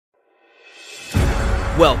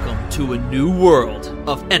Welcome to a new world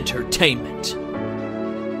of entertainment.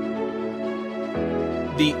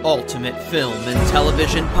 The Ultimate Film and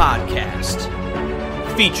Television Podcast,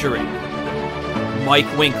 featuring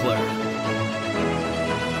Mike Winkler,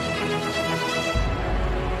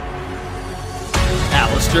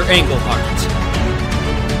 Alistair Englehart,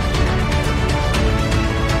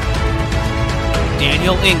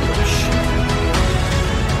 Daniel English,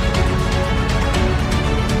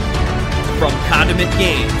 from Condiment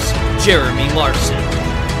Games, Jeremy Larson,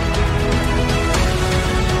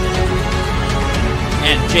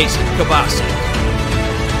 and Jason Kabasic.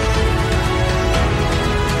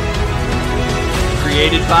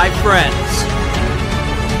 Created by friends,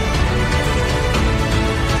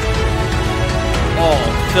 all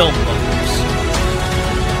film lovers.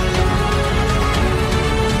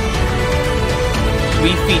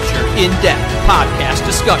 We feature in-depth podcast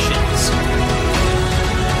discussions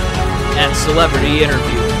and celebrity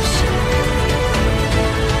interviews.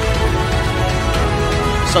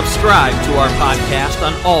 Subscribe to our podcast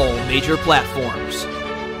on all major platforms.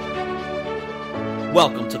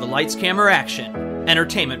 Welcome to the Lights, Camera, Action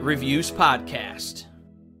Entertainment Reviews Podcast.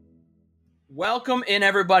 Welcome in,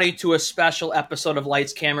 everybody, to a special episode of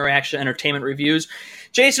Lights, Camera, Action Entertainment Reviews.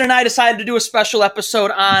 Jason and I decided to do a special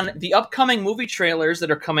episode on the upcoming movie trailers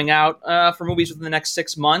that are coming out for movies within the next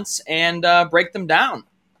 6 months and break them down.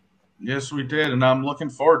 Yes, we did, and I'm looking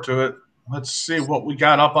forward to it. Let's see what we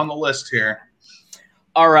got up on the list here.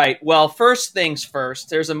 All right, well, first things first,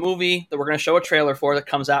 there's a movie that we're going to show a trailer for that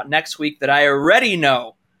comes out next week that I already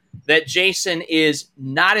know that Jason is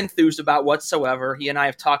not enthused about whatsoever. He and I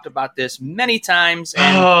have talked about this many times,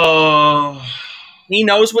 and he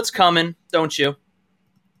knows what's coming, don't you?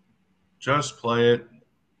 Just play it.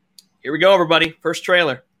 Here we go, everybody. First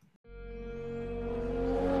trailer.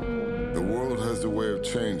 The world has a way of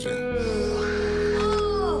changing.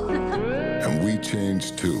 And we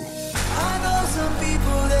change too. I know some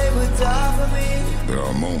people, they would die for me. There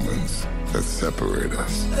are moments that separate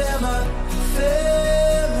us. They're my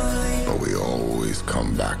family. But we always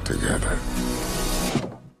come back together.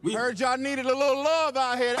 We heard y'all needed a little love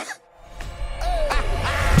out here.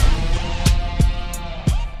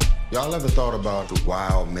 Y'all ever thought about the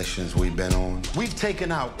wild missions we've been on? We've taken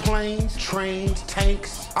out planes, trains,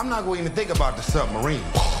 tanks. I'm not going to even think about the submarine.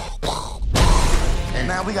 And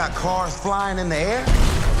now we got cars flying in the air?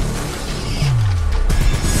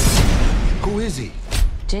 Who is he?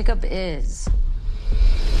 Jacob is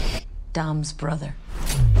Dom's brother.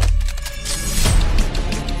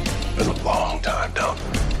 Been a long time, Dom.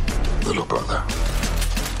 Little brother.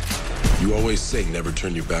 You always say never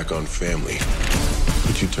turn your back on family,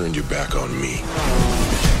 but you turned your back on me.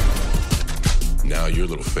 Now your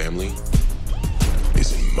little family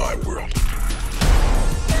is in my world.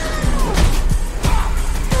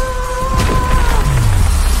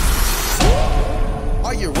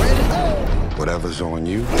 Are you ready? Whatever's on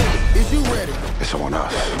you, Is you ready? it's on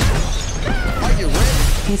us. Are you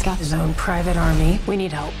ready? He's got his own private army. We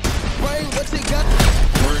need help. Bring what you got.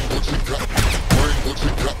 Bring what you got. Bring what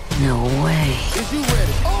you got. No way. Is you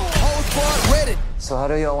ready? Whole squad ready. So how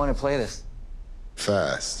do y'all want to play this?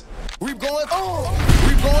 Fast. We going.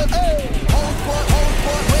 We going. Whole squad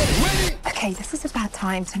ready. Okay, this is a bad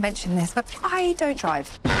time to mention this, but I don't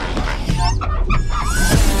drive.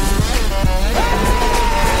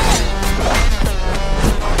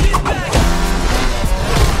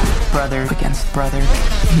 Brother against brother.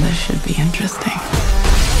 This should be interesting.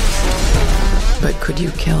 But could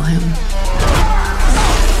you kill him?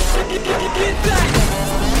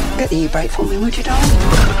 Get the e-brake for me, would you, darling?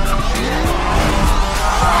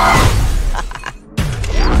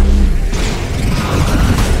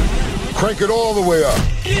 Crank it all the way up.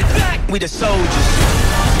 We the soldiers.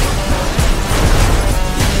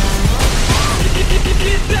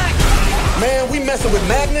 Man, we messing with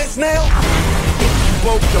magnets now? If you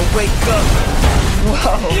woke, don't wake up.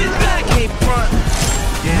 Whoa. Can't front.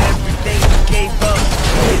 Yeah, everything we gave up.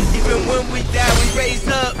 Even when we die, we raise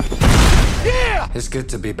up. Yeah! It's good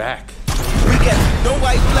to be back. We got no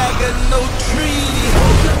white flag and no treaty.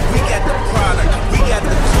 We got the product. We got the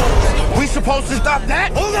tools. We supposed to stop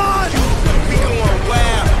that? Hold on! We going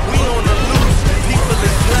wild. We on the loose. People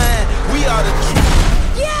is blind. We are the truth.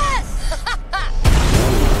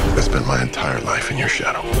 I spent my entire life in your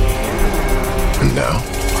shadow. And now,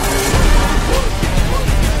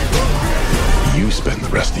 you spend the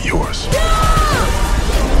rest of yours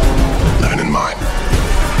living in mine.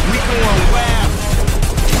 We going wild.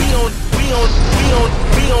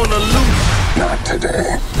 We on the loose. Not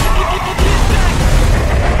today.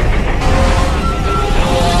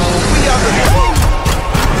 We are the truth.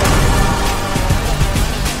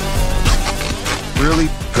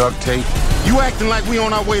 duct tape. You acting like we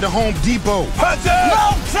on our way to Home Depot. Hunter!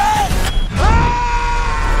 No, Ted!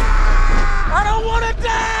 I don't want to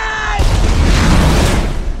die!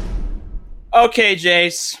 Okay,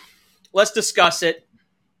 Jace. Let's discuss it.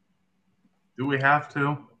 Do we have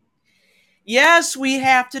to? Yes, we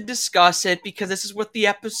have to discuss it because this is what the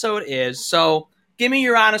episode is. So give me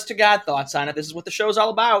your honest-to-God thoughts on it. This is what the show's all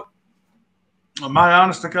about. My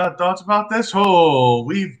honest-to-God thoughts about this? Oh,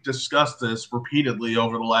 we've discussed this repeatedly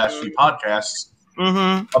over the last few podcasts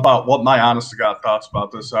about what my honest-to-God thoughts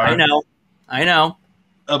about this are. I know.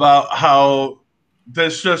 About how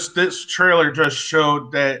this trailer just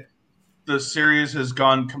showed that the series has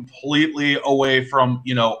gone completely away from,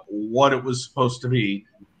 what it was supposed to be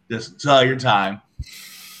this entire time.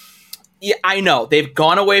 Yeah, I know. They've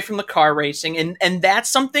gone away from the car racing, and that's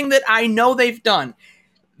something that I know they've done.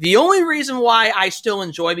 The only reason why I still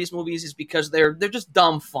enjoy these movies is because they're just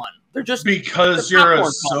dumb fun. They're just because you're a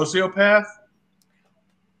sociopath.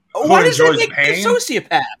 Why does that make you a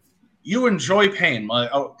sociopath? You enjoy pain.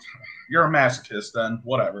 You're a masochist then.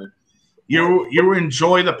 Whatever. You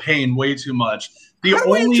enjoy the pain way too much. The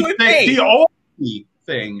only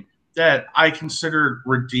thing that I considered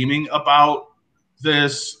redeeming about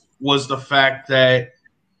this was the fact that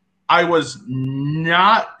I was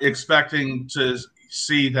not expecting to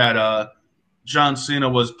see that John Cena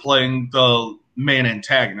was playing the main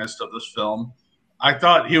antagonist of this film. I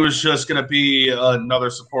thought he was just going to be another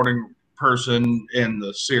supporting person in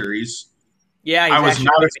the series. Yeah, I was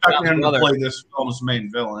not expecting him to play this film's main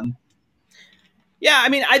villain. Yeah, I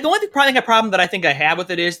mean, the only problem that I think I have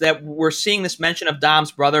with it is that we're seeing this mention of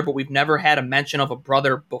Dom's brother, but we've never had a mention of a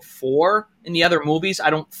brother before in the other movies,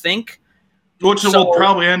 I don't think. Which we'll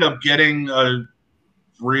probably end up getting a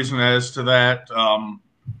reason as to that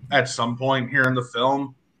at some point here in the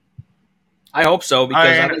film. I hope so,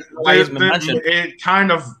 because it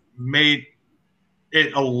kind of made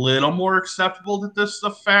it a little more acceptable that this is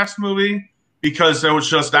a Fast movie, because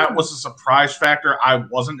that was a surprise factor I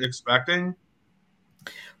wasn't expecting.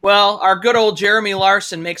 Well, our good old Jeremy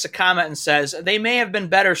Larson makes a comment and says, they may have been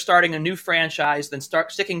better starting a new franchise than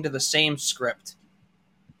sticking to the same script.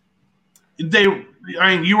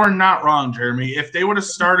 You are not wrong, Jeremy. If they would have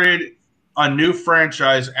started a new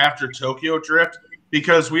franchise after Tokyo Drift,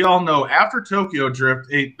 because we all know after Tokyo Drift,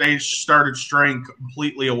 they started straying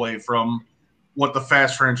completely away from what the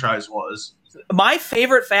Fast franchise was. My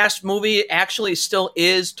favorite Fast movie actually still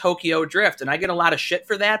is Tokyo Drift, and I get a lot of shit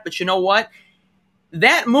for that, but you know what?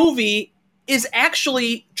 That movie is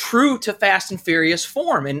actually true to Fast and Furious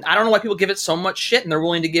form, and I don't know why people give it so much shit and they're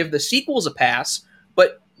willing to give the sequels a pass,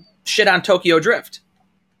 but shit on Tokyo Drift.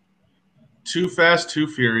 Too Fast, Too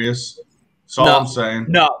Furious. That's all I'm saying.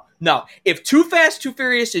 No. If Too Fast, Too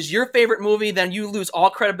Furious is your favorite movie, then you lose all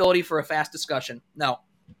credibility for a Fast discussion. No.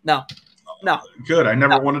 Good. I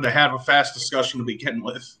never wanted to have a Fast discussion to begin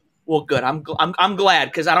with. Well, good. I'm glad,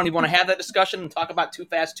 because I don't even want to have that discussion and talk about Too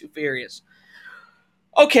Fast, Too Furious.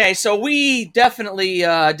 Okay, so we definitely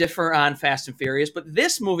differ on Fast and Furious, but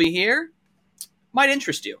this movie here might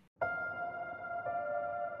interest you.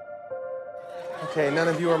 Okay, none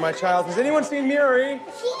of you are my child. Has anyone seen Miri?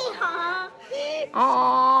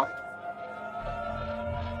 Aww.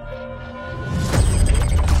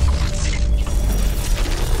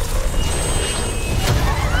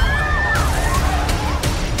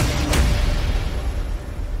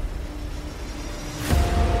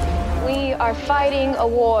 We are fighting a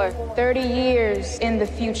war 30 years in the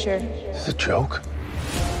future. Is this a joke?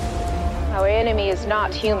 Our enemy is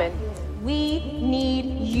not human. We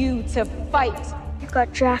need you to fight. You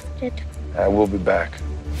got drafted. I will be back.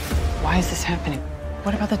 Why is this happening?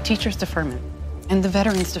 What about the teachers' deferment and the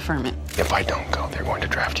veterans' deferment? If I don't go, they're going to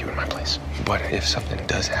draft you in my place. But if something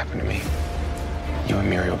does happen to me, you and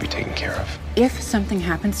Miri will be taken care of. If something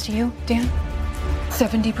happens to you, Dan,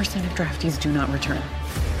 70% of draftees do not return.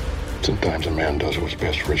 Sometimes a man does what's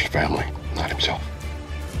best for his family, not himself.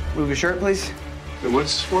 Move your shirt, please. Wait,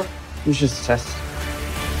 what's this for? It's just a test.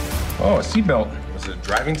 Oh, a seatbelt. Was it a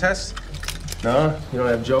driving test? No? You don't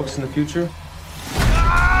have jokes in the future?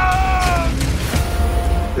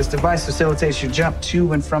 This device facilitates your jump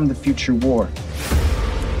to and from the future war.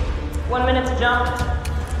 1 minute to jump.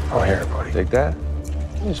 Oh, here, buddy. Take that.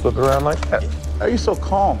 You just whip it around like that. How are you so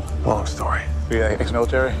calm? Long story. Are you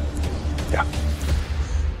ex-military? Yeah.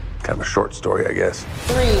 Kind of a short story, I guess.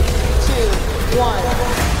 3, 2, 1.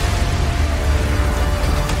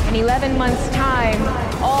 In 11 months' time,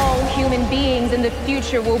 all human beings in the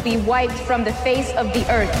future will be wiped from the face of the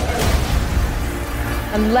earth.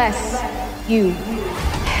 Unless you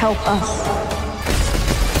help us.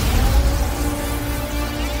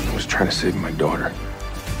 I was trying to save my daughter.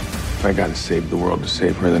 If I gotta save the world to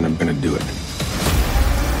save her, then I'm gonna do it.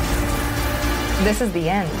 This is the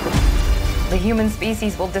end. The human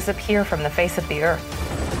species will disappear from the face of the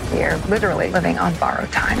earth. We are literally living on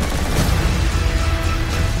borrowed time.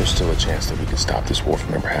 There's still a chance that we can stop this war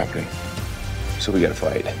from ever happening. So we gotta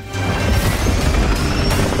fight.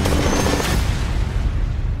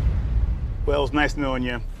 Well, it's nice knowing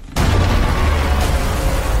you.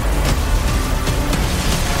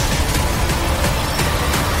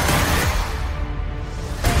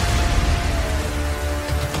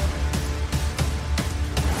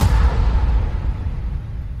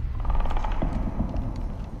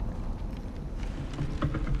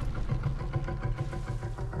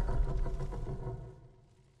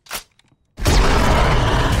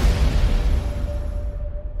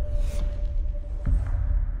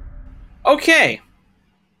 Okay,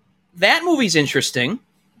 that movie's interesting.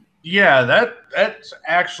 Yeah, that's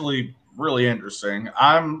actually really interesting.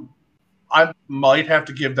 I might have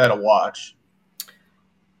to give that a watch.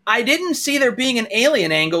 I didn't see there being an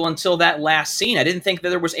alien angle until that last scene. I didn't think that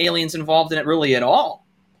there was aliens involved in it really at all.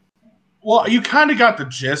 Well, you kind of got the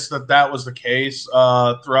gist that was the case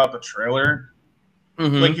throughout the trailer.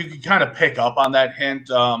 Mm-hmm. Like, you could kind of pick up on that hint.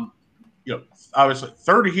 Obviously,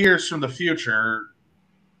 30 years from the future,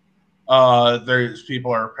 there's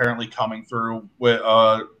people are apparently coming through with,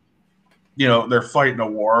 they're fighting a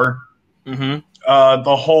war. Mm-hmm.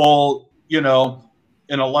 The whole,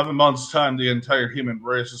 in 11 months' time, the entire human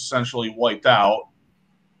race is essentially wiped out.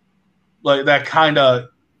 Like, that kind of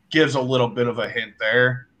gives a little bit of a hint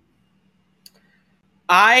there.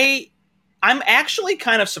 I'm actually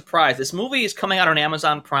kind of surprised. This movie is coming out on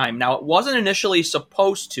Amazon Prime. Now, it wasn't initially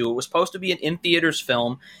supposed to. It was supposed to be an in-theaters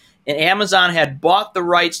film, and Amazon had bought the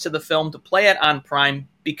rights to the film to play it on Prime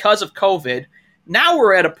because of COVID. Now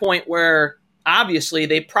we're at a point where, obviously,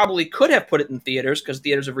 they probably could have put it in theaters because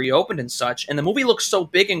theaters have reopened and such, and the movie looks so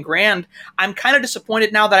big and grand, I'm kind of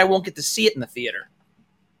disappointed now that I won't get to see it in the theater.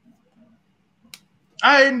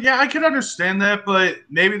 I can understand that, but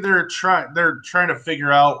maybe they're trying to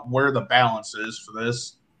figure out where the balance is for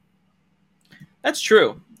this. That's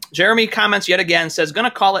true. Jeremy comments yet again, says,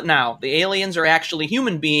 gonna call it now. The aliens are actually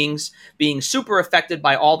human beings being super affected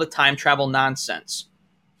by all the time travel nonsense.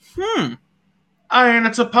 I mean,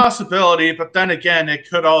 it's a possibility, but then again, it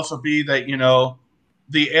could also be that,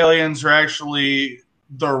 the aliens are actually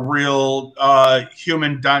the real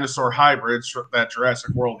human dinosaur hybrids that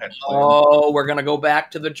Jurassic World had. Oh, we're going to go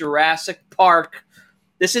back to the Jurassic Park.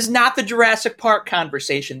 This is not the Jurassic Park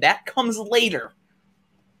conversation. That comes later.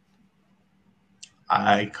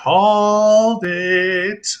 I called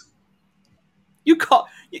it. You call...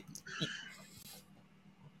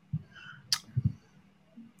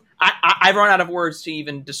 I've run out of words to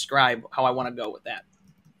even describe how I want to go with that.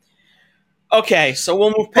 Okay, so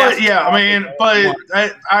we'll move past... I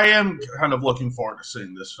am kind of looking forward to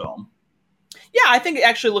seeing this film. Yeah, I think it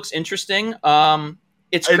actually looks interesting.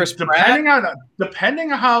 It's Chris Pratt.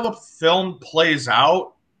 Depending on how the film plays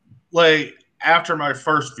out, like, after my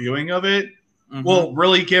first viewing of it, will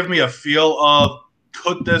really give me a feel of,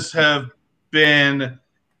 could this have been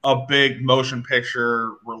a big motion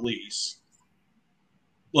picture release?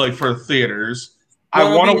 Like, for theaters.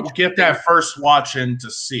 I want to get that first watch in to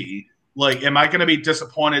see. Like, am I going to be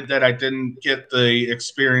disappointed that I didn't get the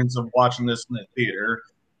experience of watching this in the theater?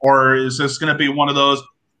 Or is this going to be one of those,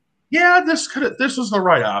 yeah, this was the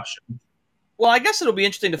right option? Well, I guess it'll be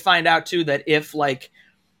interesting to find out, too, that if, like,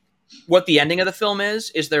 what the ending of the film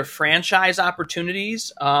is there franchise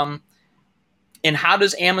opportunities? And how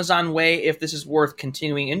does Amazon weigh if this is worth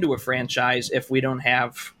continuing into a franchise if we don't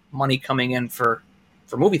have money coming in for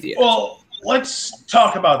movie theaters? Well, let's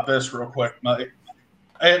talk about this real quick, Mike.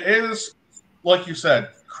 It is, like you said,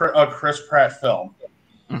 a Chris Pratt film.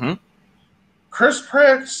 Mm-hmm. Chris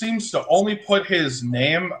Pratt seems to only put his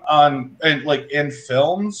name in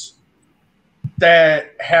films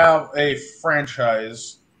that have a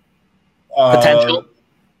franchise potential,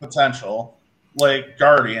 like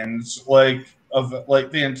Guardians, of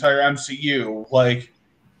the entire MCU, like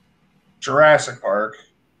Jurassic Park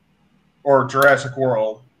or Jurassic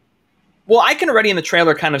World. Well, I can already in the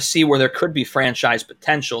trailer kind of see where there could be franchise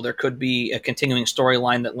potential. There could be a continuing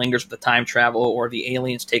storyline that lingers with the time travel or the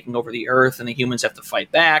aliens taking over the Earth and the humans have to fight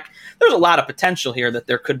back. There's a lot of potential here that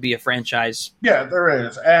there could be a franchise. Yeah, there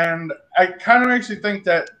is. And it kind of makes you think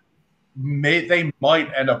that they might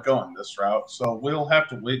end up going this route. So we'll have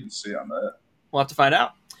to wait and see on that. We'll have to find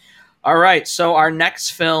out. All right, so our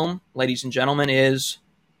next film, ladies and gentlemen, is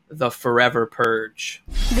The Forever Purge.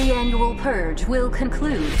 The annual purge will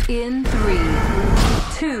conclude in 3,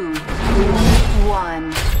 2,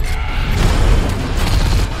 1.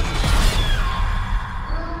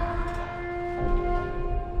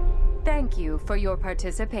 for your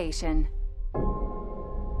participation.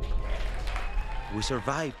 We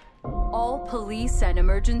survived. All police and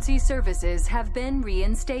emergency services have been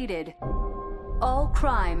reinstated. All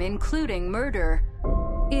crime, including murder,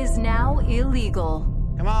 is now illegal.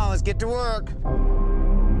 Come on, let's get to work.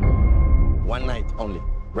 One night only.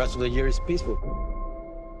 Rest of the year is peaceful.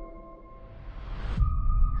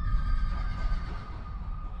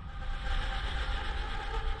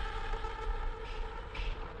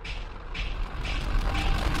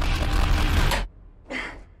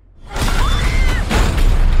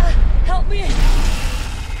 Help me!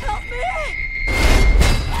 Help me!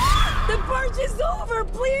 The purge is over,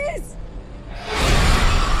 please!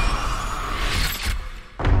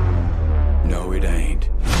 No, it ain't.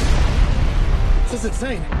 This is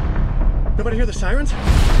insane. Nobody hear the sirens?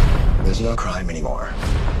 There's no crime anymore.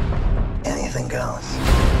 Anything goes.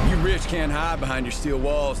 You rich can't hide behind your steel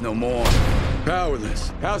walls no more.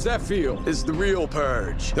 Powerless. How's that feel? This is the real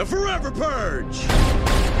purge. The forever purge!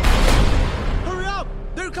 Hurry up!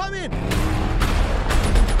 They're coming!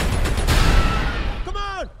 Come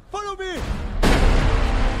on! Follow me!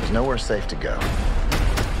 There's nowhere safe to go.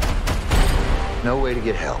 No way to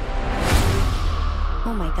get help.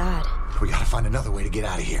 Oh my God. We gotta find another way to get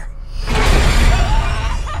out of here.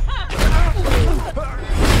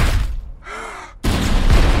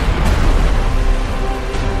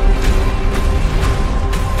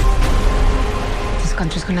 This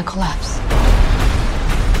country's gonna collapse.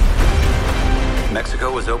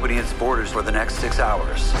 Mexico is opening its borders for the next 6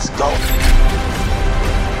 hours. Let's go.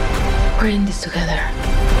 We're in this together.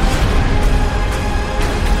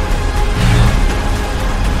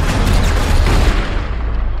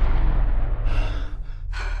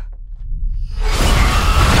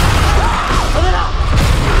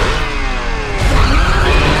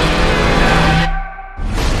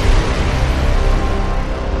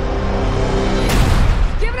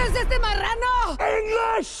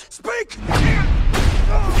 Speak!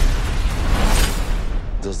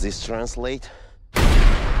 Does this translate?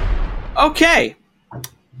 Okay.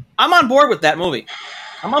 I'm on board with that movie.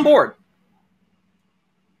 I'm on board.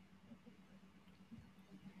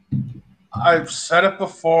 I've said it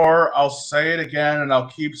before, I'll say it again, and I'll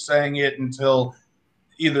keep saying it until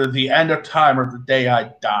either the end of time or the day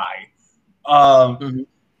I die.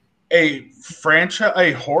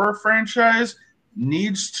 A horror franchise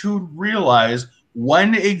needs to realize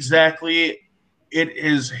when exactly it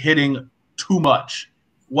is hitting too much.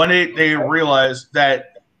 When they realize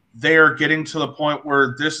that they are getting to the point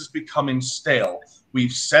where this is becoming stale.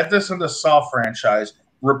 We've said this in the Saw franchise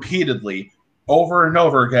repeatedly, over and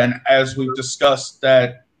over again, as we've discussed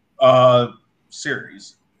that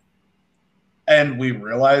series. And we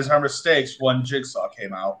realized our mistakes when Jigsaw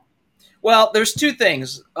came out. Well, there's two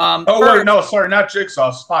things. Wait, no, sorry, not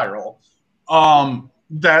Jigsaw, Spiral.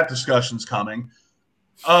 That discussion's coming.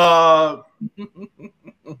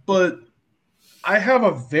 But I have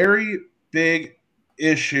a very big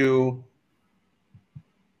issue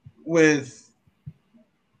with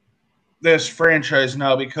this franchise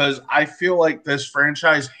now because I feel like this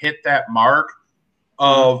franchise hit that mark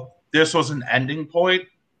of this was an ending point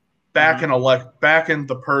back in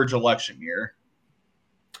the Purge election year.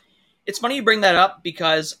 It's funny you bring that up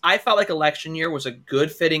because I felt like election year was a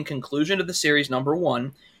good fitting conclusion to the series, number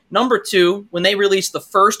one. Number two, when they released the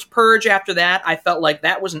first Purge after that, I felt like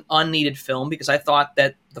that was an unneeded film because I thought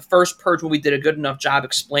that the first Purge movie did a good enough job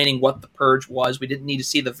explaining what the Purge was. We didn't need to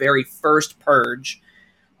see the very first Purge.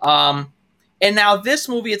 And now this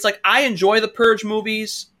movie, it's like I enjoy the Purge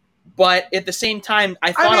movies, but at the same time,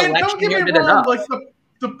 I thought election year did enough. Like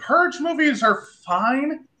the Purge movies are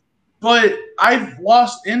fine, but I've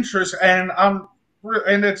lost interest, and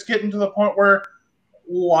it's getting to the point where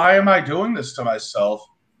why am I doing this to myself?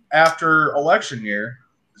 After election year,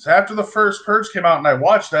 because after the first Purge came out and I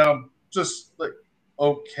watched that, I'm just like,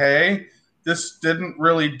 okay, this didn't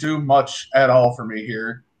really do much at all for me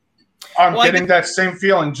here. I'm getting that same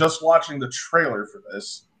feeling just watching the trailer for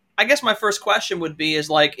this. I guess my first question would be is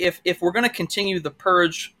like, if we're going to continue the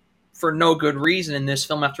Purge for no good reason in this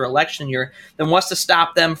film after election year, then what's to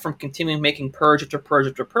stop them from continuing making Purge after Purge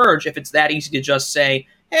after Purge if it's that easy to just say,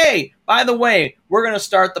 hey, by the way, we're going to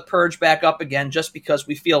start the Purge back up again just because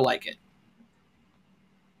we feel like it.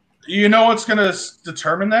 You know what's going to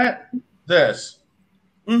determine that? This.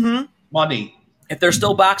 Mm-hmm. Money. If there's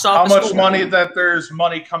still box office. How much money that there's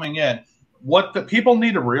money coming in. What the people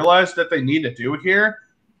need to realize that they need to do here,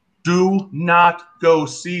 do not go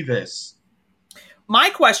see this. My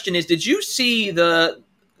question is, did you see the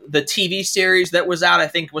TV series that was out, I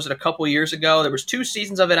think, was it a couple years ago? There was 2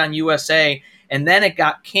 seasons of it on USA, and then it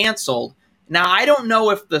got canceled Now, I don't know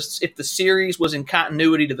if the series was in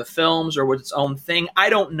continuity to the films or was its own thing. I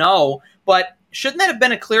don't know, but shouldn't that have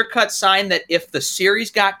been a clear-cut sign that if the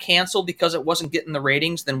series got canceled because it wasn't getting the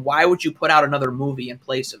ratings, then why would you put out another movie in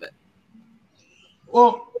place of it?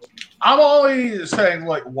 Well, I'm always saying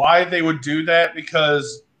like why they would do that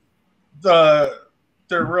because they're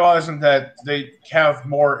realizing that they have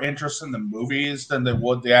more interest in the movies than they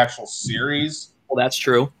would the actual series. Well, that's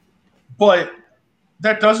true. But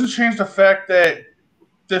that doesn't change the fact that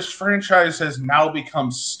this franchise has now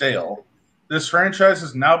become stale. This franchise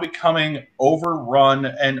is now becoming overrun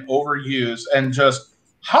and overused, and just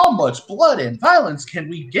how much blood and violence can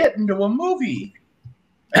we get into a movie?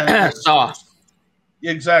 Saw.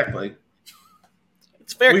 Exactly.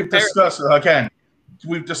 It's fair. We've discussed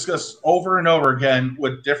over and over again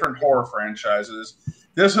with different horror franchises.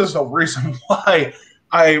 This is the reason why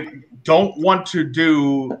I don't want to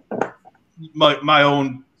do my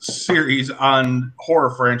own series on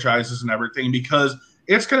horror franchises and everything, because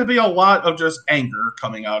it's going to be a lot of just anger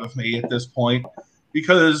coming out of me at this point,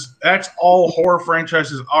 because that's all horror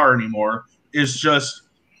franchises are anymore, is just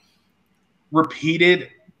repeated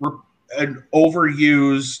and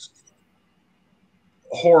overused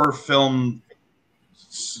horror film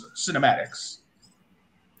cinematics.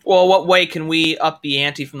 Well, what way can we up the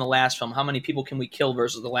ante from the last film? How many people can we kill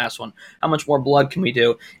versus the last one? How much more blood can we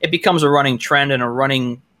do? It becomes a running trend and a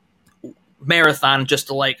running marathon just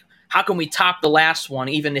to like, how can we top the last one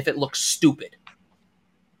even if it looks stupid?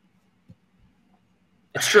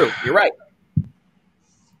 It's true. You're right.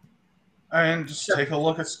 And just take a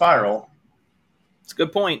look at Spiral. It's a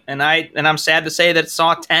good point. And I'm sad to say that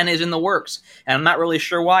Saw 10 is in the works. And I'm not really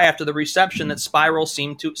sure why after the reception that Spiral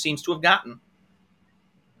seems to have gotten.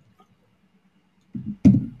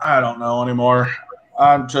 I don't know anymore.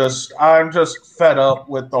 I'm just fed up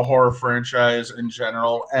with the horror franchise in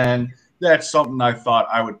general, and that's something I thought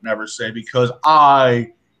I would never say because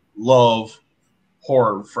I love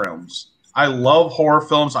horror films. I love horror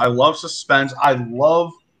films. I love suspense. I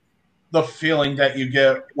love the feeling that you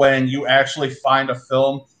get when you actually find a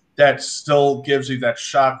film that still gives you that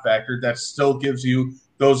shock factor, that still gives you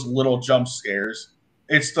those little jump scares.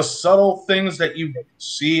 It's the subtle things that you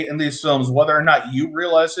see in these films, whether or not you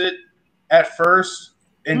realize it at first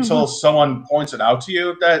until someone points it out to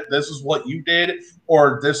you that this is what you did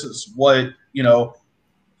or this is what,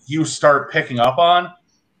 you start picking up on.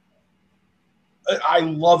 I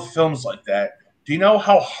love films like that. Do you know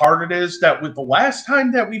how hard it is that with the last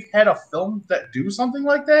time that we've had a film that do something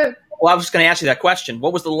like that? Well, I was just going to ask you that question.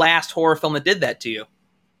 What was the last horror film that did that to you?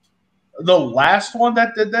 The last one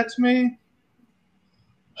that did that to me?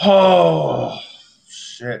 Oh,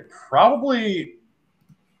 shit. Probably.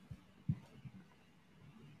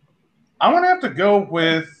 I'm going to have to go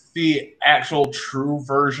with the actual true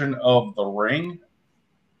version of The Ring.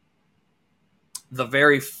 The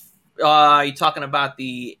very. You talking about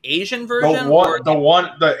the Asian version?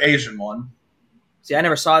 The Asian one. See, I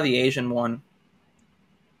never saw the Asian one.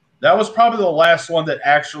 That was probably the last one that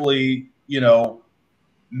actually,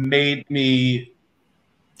 made me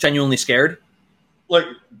genuinely scared. Like,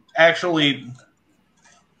 actually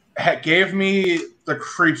gave me the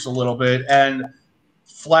creeps a little bit, and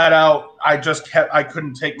flat out, I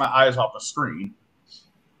couldn't take my eyes off the screen.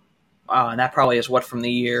 Wow, and that probably is what, from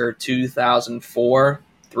the year 2004,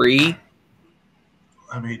 3?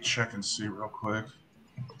 Let me check and see real quick.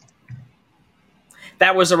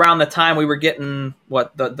 That was around the time we were getting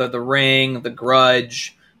the Ring, The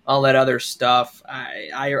Grudge, all that other stuff.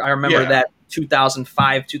 I remember that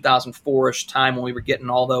 2005, 2004-ish time when we were getting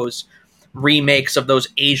all those remakes of those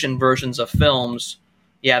Asian versions of films.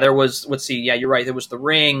 Yeah, there was, let's see, yeah, you're right. There was The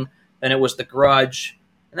Ring, then it was The Grudge,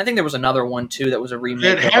 and I think there was another one, too, that was a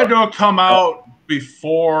remake. It had to have come out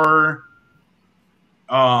before...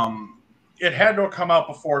 it had to have come out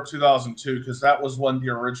before 2002, because that was when the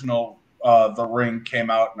original The Ring came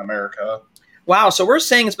out in America. Wow, so we're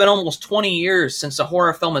saying it's been almost 20 years since a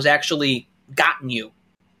horror film has actually gotten you.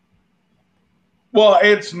 Well,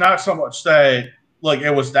 it's not so much that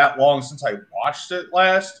it was that long since I watched it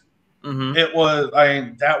last. Mm-hmm. It was,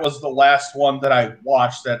 that was the last one that I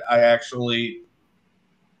watched that I actually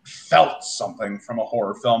felt something from a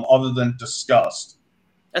horror film other than disgust.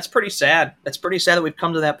 That's pretty sad. That's pretty sad that we've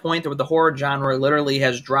come to that point where the horror genre literally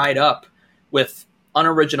has dried up with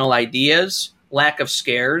unoriginal ideas, lack of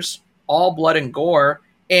scares, all blood and gore,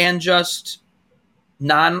 and just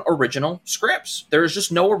non-original scripts. There's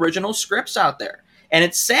just no original scripts out there. And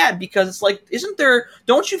it's sad because it's like,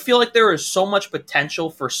 don't you feel like there is so much potential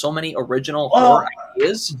for so many original horror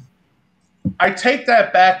ideas? I take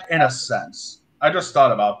that back in a sense. I just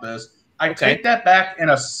thought about this. I take that back in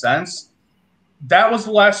a sense that was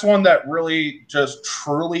the last one that really just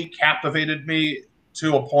truly captivated me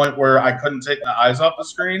to a point where I couldn't take my eyes off the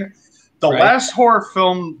screen. The last horror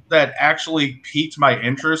film that actually piqued my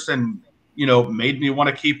interest and, made me want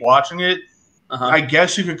to keep watching it, I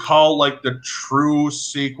guess you could call like the true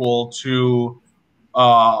sequel to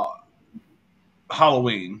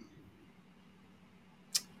Halloween.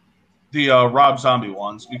 The Rob Zombie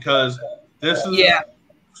ones, because this is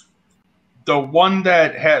the one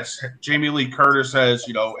that has Jamie Lee Curtis as,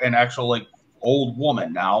 an actual like old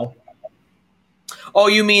woman now. Oh,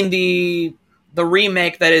 you mean the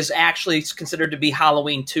remake that is actually considered to be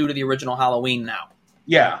Halloween 2 to the original Halloween now?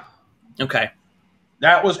 Yeah. Okay.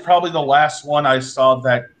 That was probably the last one I saw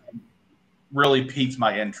that really piqued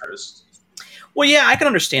my interest. Well, yeah, I can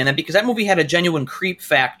understand that because that movie had a genuine creep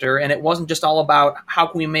factor, and it wasn't just all about how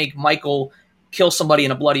can we make Michael kill somebody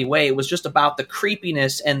in a bloody way. It was just about the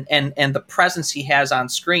creepiness and the presence he has on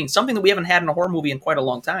screen, something that we haven't had in a horror movie in quite a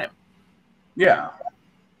long time. Yeah.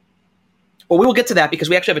 Well, we will get to that because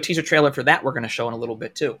we actually have a teaser trailer for that we're going to show in a little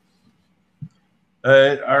bit, too. All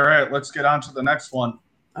right, let's get on to the next one.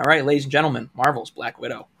 All right, ladies and gentlemen, Marvel's Black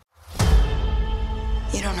Widow.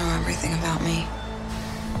 You don't know everything about me.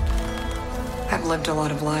 I've lived a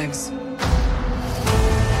lot of lives.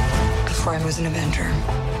 Before I was an Avenger.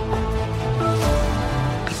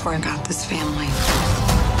 Before I got this family.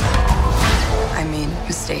 I made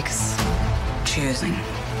mistakes choosing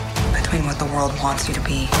between what the world wants you to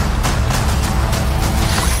be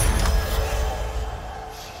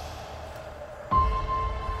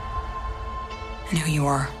and who you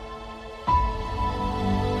are.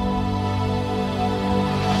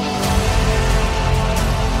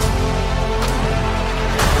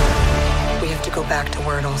 We have to go back to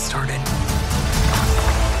where it all started.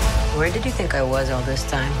 Where did you think I was all this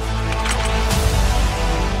time?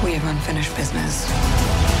 We have unfinished business.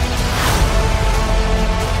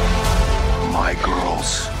 My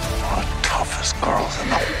girls are the toughest girls in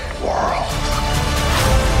the world.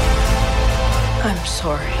 I'm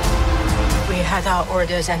sorry. We had our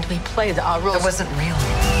orders and we played our roles. It wasn't real.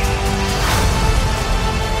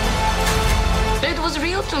 It was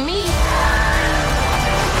real to me.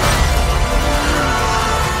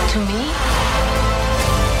 To me,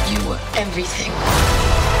 you were everything.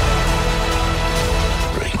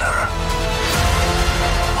 Bring her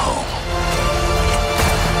home.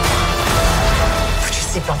 Put your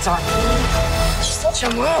seatbelts on. She's such a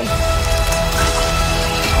mom.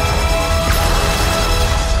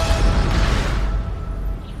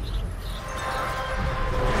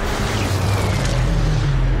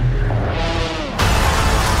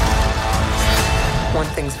 One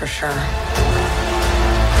thing's for sure.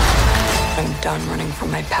 I'm done running from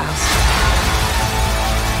my past.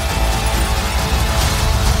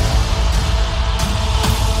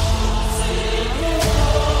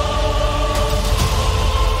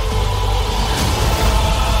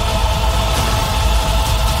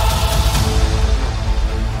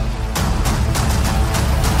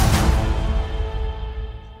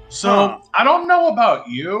 So, I don't know about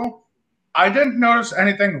you. I didn't notice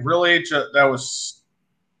anything really that was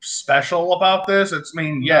special about this. It's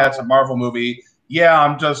a Marvel movie. Yeah,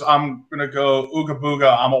 I'm gonna go ooga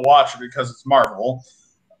booga. I'm gonna watch it because it's Marvel.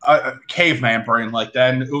 Caveman brain like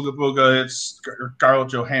that. And ooga booga, it's Scarlett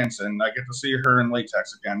Johansson. I get to see her in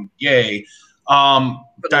latex again. Yay!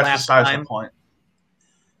 That's besides the point.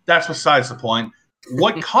 That's besides the point.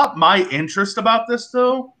 What caught my interest about this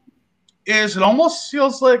though is it almost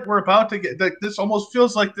feels like we're about to get this. Almost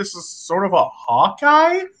feels like this is sort of a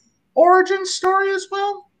Hawkeye origin story as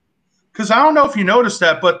well. Because I don't know if you noticed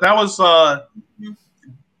that, but that was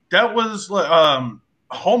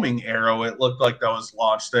homing arrow. It looked like that was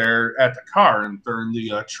launched there at the car and during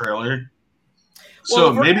the trailer.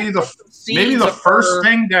 So maybe the first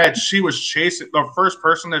thing that she was chasing, the first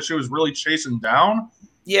person that she was really chasing down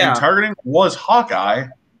and targeting was Hawkeye.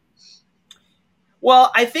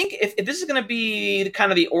 Well, I think if this is going to be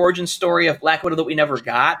kind of the origin story of Black Widow that we never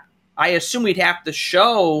got, I assume we'd have to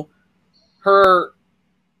show her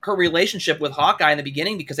relationship with Hawkeye in the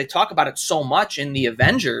beginning because they talk about it so much in the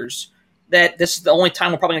Avengers that this is the only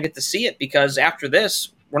time we're probably going to get to see it because after this,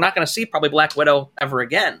 we're not going to see probably Black Widow ever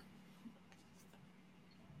again.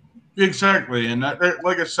 Exactly. And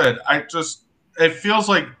like I said, it feels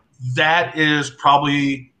like that is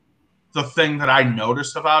probably the thing that I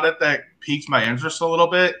noticed about it that piqued my interest a little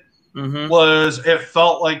bit was it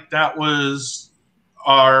felt like that was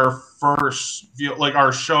our first view, like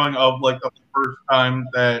our showing of like the first time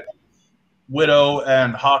that Widow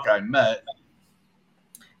and Hawkeye met.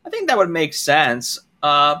 I think that would make sense.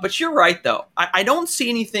 But you're right, though. I don't see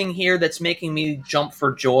anything here that's making me jump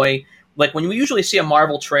for joy Like, when we usually see a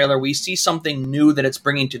Marvel trailer, we see something new that it's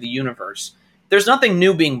bringing to the universe. There's nothing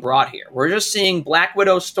new being brought here. We're just seeing Black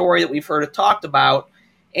Widow's story that we've heard it talked about,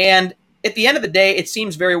 and at the end of the day, it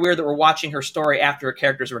seems very weird that we're watching her story after her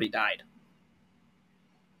character's already died.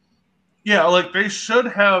 Yeah, like, they should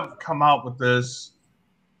have come out with this,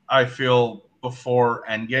 I feel, before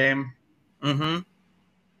Endgame. Mm-hmm.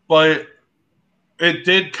 But it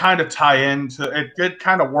did kind of tie into, it did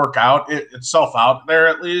kind of work out itself out there,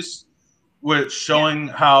 at least, with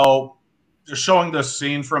showing showing the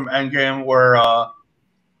scene from Endgame where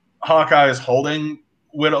Hawkeye is holding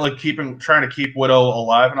Widow, like trying to keep Widow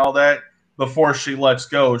alive and all that before she lets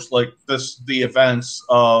go. It's like the events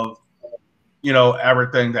of,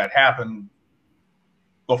 everything that happened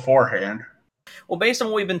beforehand. Well, based on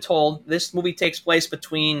what we've been told, this movie takes place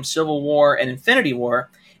between Civil War and Infinity War.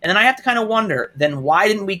 And then I have to kind of wonder, then why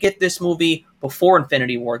didn't we get this movie before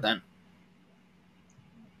Infinity War then?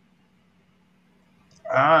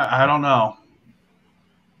 I don't know.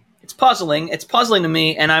 It's puzzling. It's puzzling to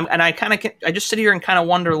me, and I just sit here and kind of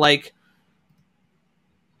wonder, like,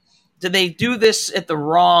 did they do this at the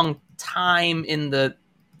wrong time in the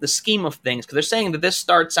scheme of things? Because they're saying that this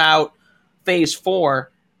starts out Phase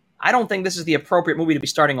 4. I don't think this is the appropriate movie to be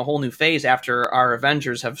starting a whole new phase after our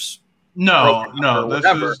Avengers have. No.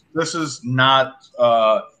 This is not.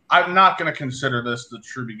 I'm not going to consider this the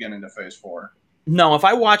true beginning to Phase 4. No, if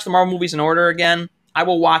I watch the Marvel movies in order again, I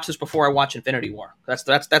will watch this before I watch Infinity War.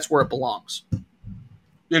 That's where it belongs.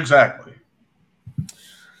 Exactly.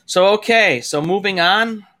 So moving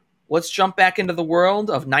on, let's jump back into the world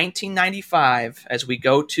of 1995 as we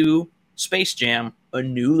go to Space Jam: A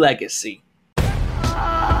New Legacy.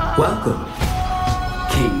 Welcome,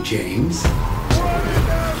 King James.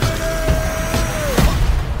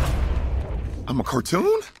 I'm a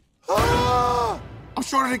cartoon? Ah, I'm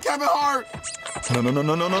shorter than Kevin Hart.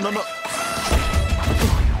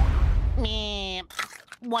 No.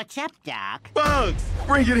 What's up, Doc? Bugs,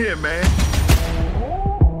 bring it here, man.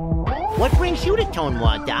 What brings you to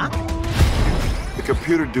Tonewad, Doc? The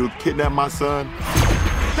computer dude kidnapped my son.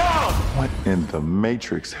 No! What in the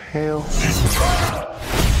Matrix hell?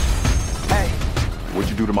 Hey. What'd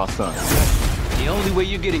you do to my son? The only way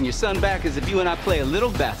you're getting your son back is if you and I play a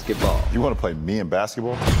little basketball. You want to play me in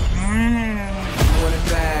basketball?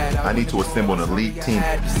 I need to assemble an elite team.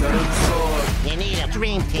 You need a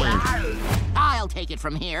dream team. I'll take it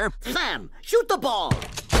from here. Sam, shoot the ball.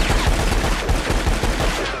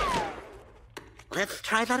 Let's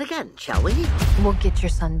try that again, shall we? We'll get your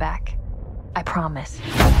son back. I promise.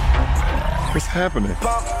 What's happening?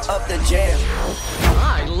 Bump up the jam.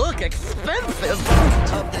 I look expensive.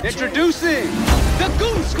 Introducing the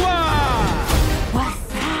Goon Squad. What's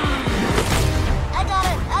that? I got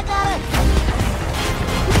it.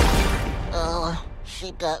 Oh,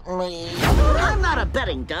 she got me. I'm not a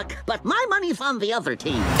betting duck, but my money's on the other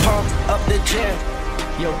team. Pump up the jam.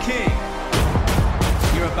 Yo, King,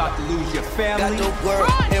 you're about to lose your family. Got the world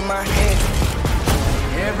in my hand.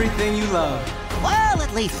 Everything you love. Well,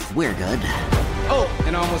 at least we're good. Oh,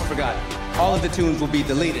 and I almost forgot. All of the tunes will be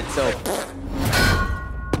deleted, so...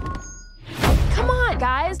 Come on,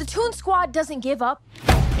 guys. The Toon Squad doesn't give up.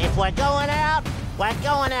 If we're going out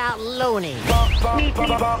loony. Bump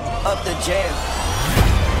up the jam.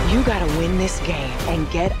 You gotta win this game and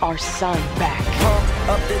get our son back. Pump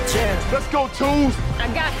up the jam. Let's go, Toons. I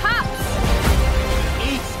got hops.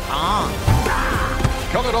 It's on.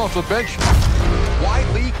 Coming off the bench,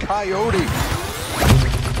 Wile E. Coyote.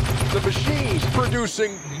 The machine's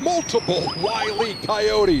producing multiple Wile E.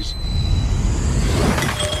 Coyotes.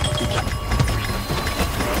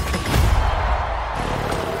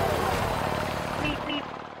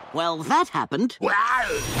 Well, that happened.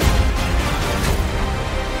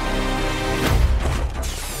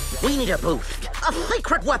 We need a boost. A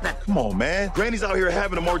secret weapon. Come on, man. Granny's out here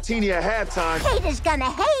having a martini at halftime. Haters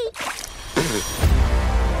gonna hate.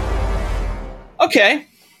 Okay.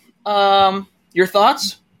 Your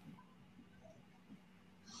thoughts?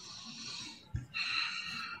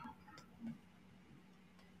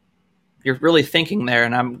 You're really thinking there,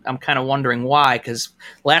 and I'm kind of wondering why, because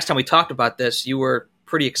last time we talked about this, you were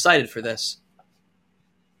pretty excited for this.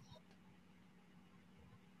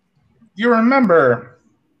 You remember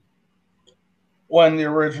when the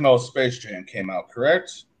original Space Jam came out,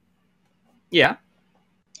 correct? Yeah.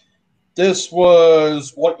 This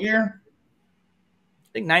was what year? I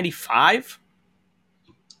think 95.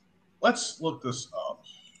 Let's look this up.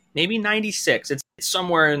 Maybe 96. It's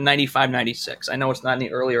somewhere in 95, 96. I know it's not any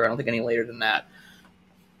earlier. I don't think any later than that.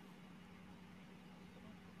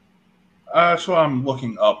 That's what I'm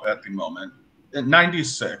looking up at the moment. At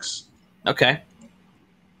 96. Okay.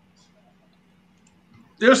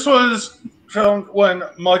 This was filmed when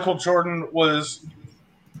Michael Jordan was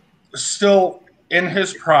still in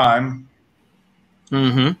his prime.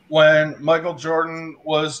 Mm-hmm. When Michael Jordan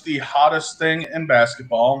was the hottest thing in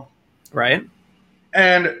basketball. Right.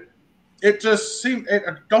 And it just seemed, I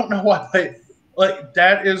don't know why, like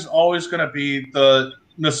that is always going to be the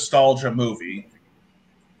nostalgia movie.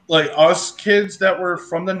 Like us kids that were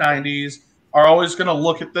from the 90s are always going to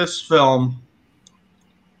look at this film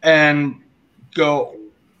and go,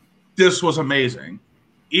 this was amazing.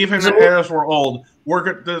 Even as we're old,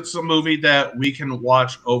 it's a movie that we can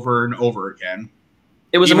watch over and over again.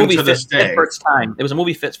 It was a movie fit for its time. It was a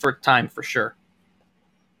movie fit for its time, for sure.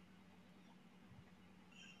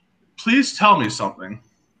 Please tell me something.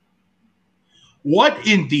 What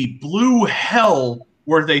in the blue hell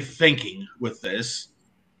were they thinking with this?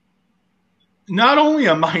 Not only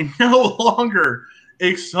am I no longer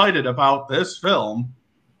excited about this film,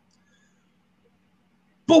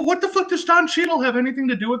 but what the fuck does Don Cheadle have anything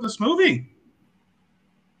to do with this movie?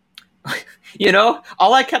 You know,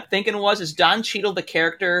 all I kept thinking is Don Cheadle the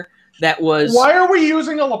character that was... Why are we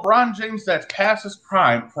using a LeBron James that's past his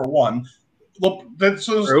prime, for one? This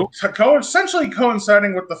was essentially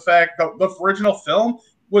coinciding with the fact that the original film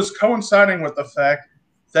was coinciding with the fact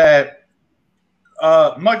that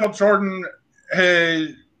Michael Jordan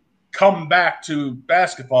had come back to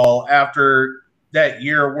basketball after that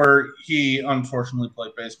year where he unfortunately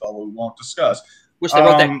played baseball, we won't discuss. Wish they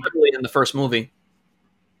wrote that clearly in the first movie.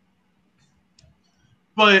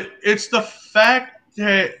 But it's the fact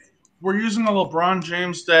that we're using a LeBron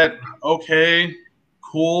James that, okay,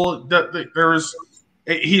 cool.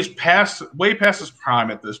 He's way past his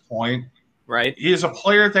prime at this point. Right. He's a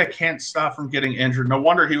player that can't stop from getting injured. No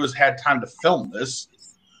wonder he had time to film this.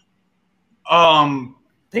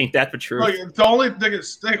 Ain't that the truth? Like, the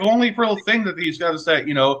only real thing that he's got is that,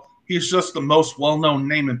 you know, he's just the most well-known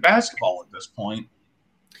name in basketball at this point.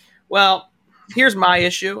 Well, here's my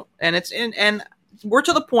issue, and we're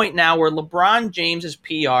to the point now where LeBron James's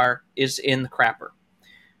PR is in the crapper.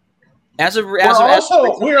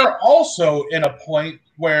 We are also in a point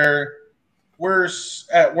where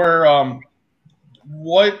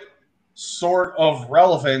what sort of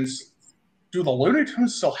relevance do the Looney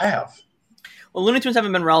Tunes still have? Well, Looney Tunes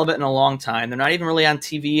haven't been relevant in a long time. They're not even really on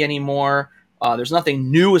TV anymore. There's nothing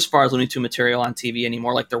new as far as Looney Tunes material on TV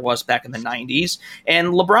anymore like there was back in the 90s. And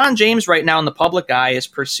LeBron James right now in the public eye is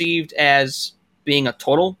perceived as being a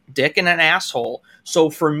total dick and an asshole. So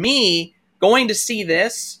for me, going to see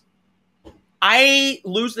this, I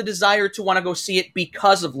lose the desire to want to go see it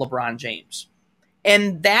because of LeBron James.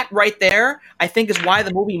 And that right there, I think, is why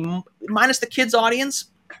the movie, minus the kids' audience,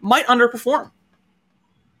 might underperform.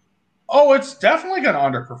 Oh, it's definitely going to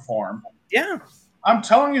underperform. Yeah. I'm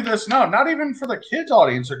telling you this now. Not even for the kids'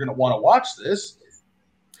 audience are going to want to watch this.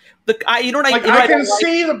 I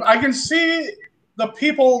can see the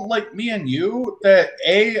people like me and you that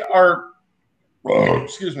are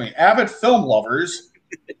avid film lovers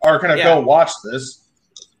are going to go watch this.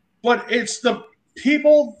 But it's the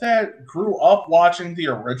people that grew up watching the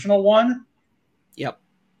original one. Yep.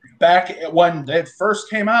 Back when it first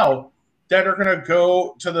came out, that are going to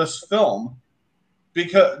go to this film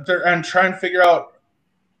and try and figure out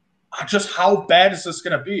just how bad is this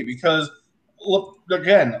going to be. Because, look,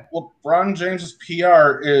 again, LeBron James's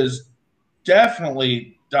PR is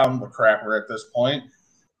definitely down the crapper at this point.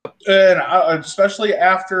 And especially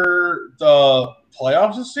after the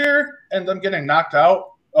playoffs this year and them getting knocked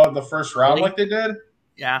out of the first round like they did.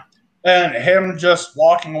 Yeah. And him just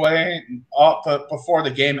walking away before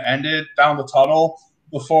the game ended down the tunnel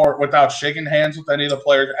without shaking hands with any of the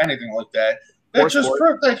players, anything like that. That just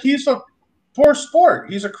proved that he's a poor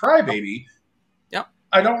sport. He's a crybaby. Yep.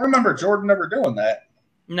 I don't remember Jordan ever doing that.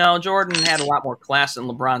 No, Jordan had a lot more class than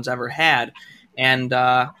LeBron's ever had. And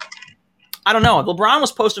I don't know. LeBron was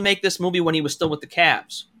supposed to make this movie when he was still with the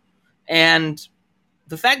Cavs. And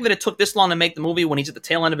the fact that it took this long to make the movie when he's at the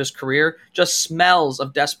tail end of his career just smells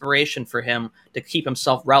of desperation for him to keep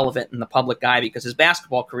himself relevant in the public eye, because his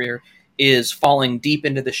basketball career is falling deep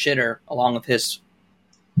into the shitter along with his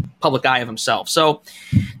public eye of himself. So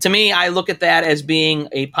to me, I look at that as being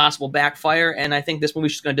a possible backfire, and I think this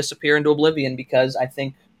movie's just going to disappear into oblivion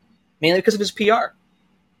mainly because of his PR.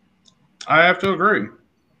 I have to agree.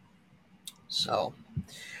 So,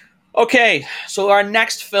 okay, so our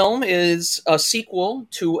next film is a sequel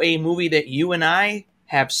to a movie that you and I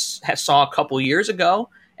have saw a couple years ago,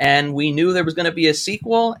 and we knew there was going to be a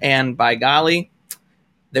sequel, and by golly,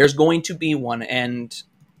 there's going to be one, and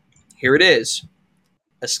here it is.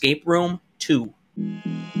 Escape Room 2. You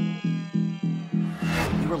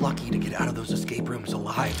were lucky to get out of those escape rooms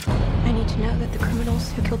alive. I need to know that the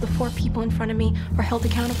criminals who killed the 4 people in front of me are held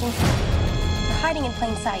accountable. They're hiding in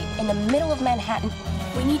plain sight, in the middle of Manhattan.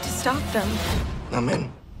 We need to stop them. I'm in.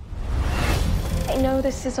 I know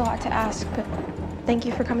this is a lot to ask, but thank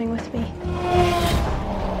you for coming with me. Do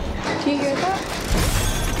you hear that?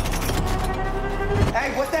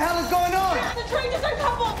 Hey, what the hell is going on? The train is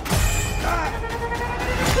uncoupled!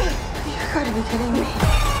 You gotta be kidding me.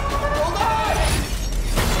 Hold on!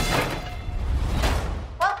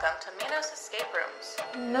 Welcome to Minos Escape Rooms.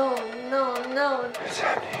 No. It's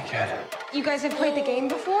happening again. You guys have played the game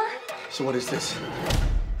before? So what is this?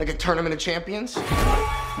 Like a tournament of champions?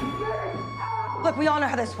 Look, we all know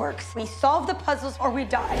how this works. We solve the puzzles or we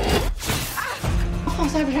die.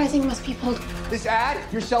 False advertising must be pulled. This ad,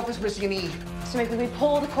 yourself is missing an E. So maybe we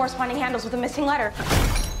pull the corresponding handles with a missing letter.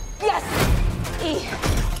 Yes! E.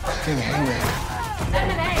 Dang hangman.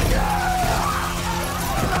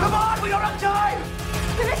 Come on, we don't have time!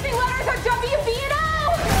 The missing letters are W, B, and O!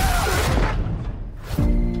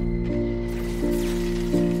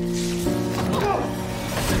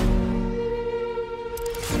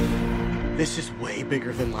 This is way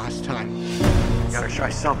bigger than last time. You gotta try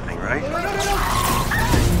something, right?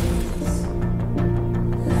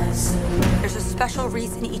 There's a special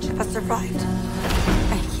reason each of us survived.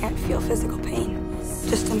 I can't feel physical pain.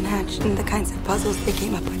 Just imagine the kinds of puzzles they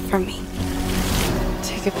came up with for me.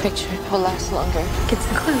 Take a picture. It will last longer. It's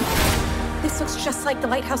a clue. This looks just like the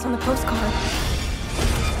lighthouse on the postcard.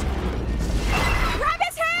 Grab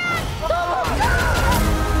his hand!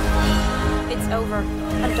 It's over.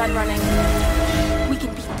 I'm done running. We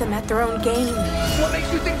can beat them at their own game. What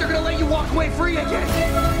makes you think they're gonna let you walk away free again?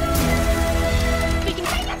 We can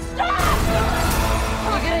make it stop!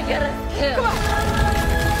 We're gonna get it. Come on!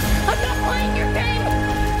 I'm not playing your game!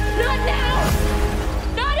 Not now!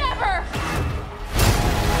 Not ever!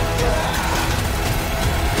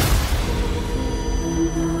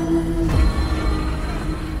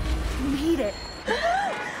 We made it.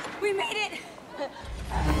 We made it!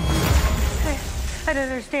 I don't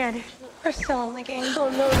understand. We're still in the game. Oh,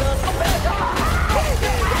 no.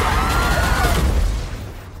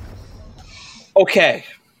 Okay.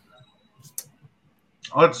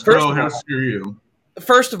 Let's go. Let's hear you.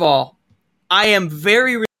 First of all, I am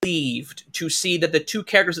very relieved to see that the 2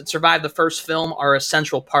 characters that survived the first film are a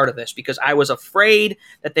central part of this, because I was afraid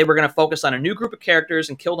that they were going to focus on a new group of characters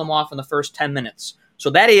and kill them off in the first 10 minutes.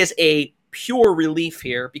 So that is a pure relief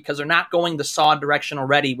here, because they're not going the Saw direction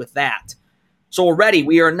already with that. So already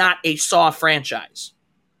we are not a Saw franchise.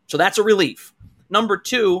 So that's a relief. Number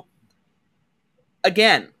 2,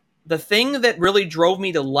 again, the thing that really drove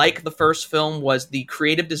me to like the first film was the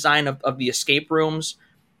creative design of the escape rooms,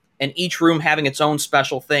 and each room having its own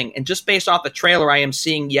special thing. And just based off the trailer, I am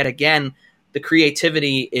seeing yet again the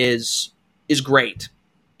creativity is great.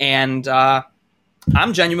 And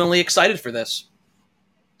I'm genuinely excited for this.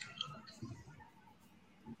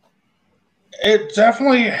 It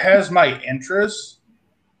definitely has my interest.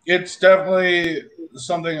 It's definitely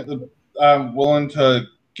something that I'm willing to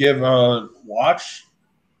give a watch.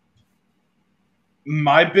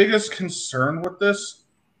 My biggest concern with this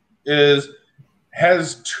is,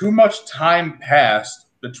 has too much time passed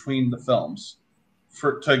between the films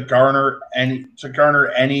to garner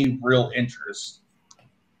any real interest.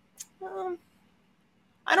 I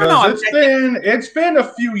don't know. It's been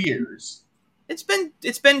a few years. It's been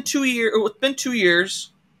 2 years. It's been 2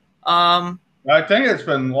 years. I think it's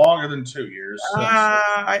been longer than 2 years.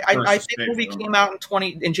 I think the movie came out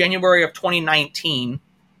in January of 2019,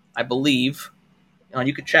 I believe.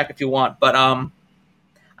 You could check if you want, but I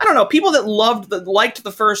don't know. People that liked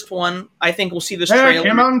the first one, I think will see this trailer. It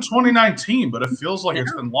came out in 2019, but it feels like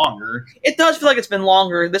it's been longer. It does feel like it's been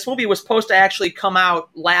longer. This movie was supposed to actually come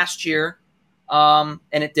out last year, and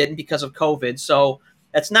it didn't because of COVID. So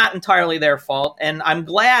that's not entirely their fault, and I'm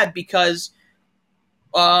glad because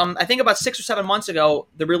I think about 6 or 7 months ago,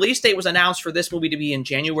 the release date was announced for this movie to be in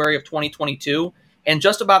January of 2022, and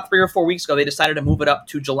just about 3 or 4 weeks ago, they decided to move it up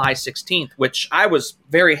to July 16th, which I was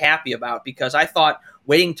very happy about because I thought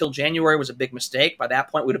waiting until January was a big mistake. By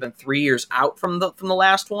that point, we would have been 3 years out from the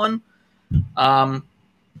last one.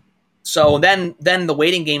 So then the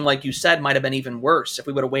waiting game, like you said, might have been even worse if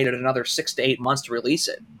we would have waited another 6 to 8 months to release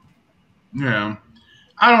it. Yeah.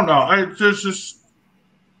 I don't know.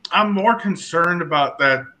 I'm more concerned about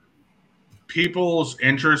that people's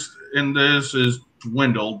interest in this is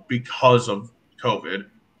dwindled because of COVID.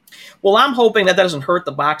 Well, I'm hoping that doesn't hurt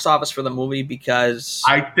the box office for the movie because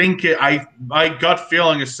I think my gut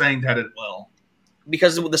feeling is saying that it will.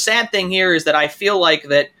 Because the sad thing here is that I feel like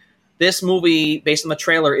that this movie, based on the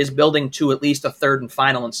trailer, is building to at least a third and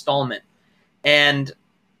final installment. And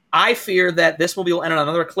I fear that this movie will end on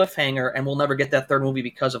another cliffhanger and we'll never get that third movie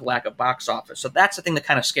because of lack of box office. So that's the thing that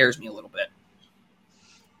kind of scares me a little bit.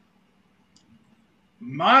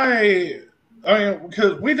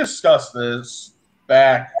 Because we discussed this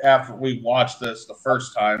back after we watched this the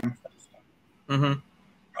first time, the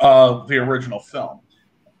original film.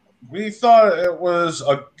 We thought it was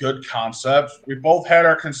a good concept. We both had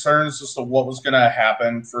our concerns as to what was going to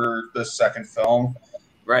happen for this second film.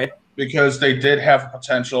 Right. Because they did have a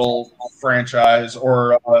potential franchise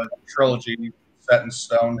or a trilogy set in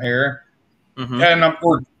stone here. And I'm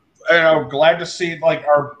glad to see, like,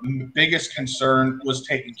 our biggest concern was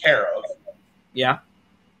taken care of. Yeah.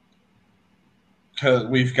 Because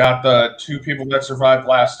we've got the two people that survived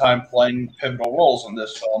last time playing pivotal roles in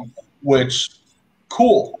this film, which...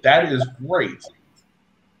 cool. That is great.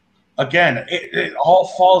 Again, it all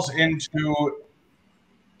falls into,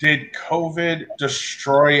 did COVID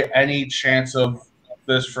destroy any chance of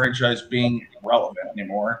this franchise being relevant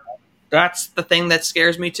anymore? That's the thing that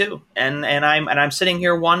scares me too. And I'm sitting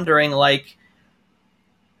here wondering, like,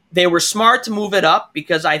 they were smart to move it up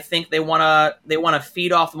because I think they want to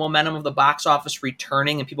feed off the momentum of the box office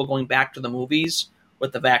returning and people going back to the movies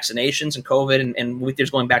with the vaccinations and COVID and movie theaters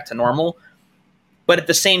going back to normal. But at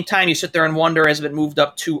the same time, you sit there and wonder, has it moved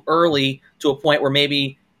up too early to a point where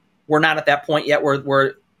maybe we're not at that point yet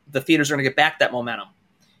where the theaters are going to get back that momentum?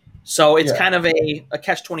 So it's kind of a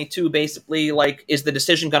catch-22, basically. Like, is the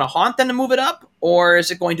decision going to haunt them to move it up, or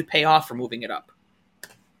is it going to pay off for moving it up?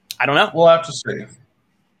 I don't know. We'll have to see.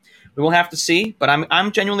 We will have to see, but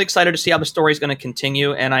I'm genuinely excited to see how the story is going to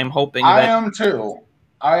continue, and I'm hoping I am too.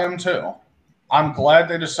 I'm glad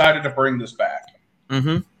they decided to bring this back.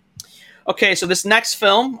 Okay, so this next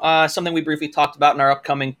film, something we briefly talked about in our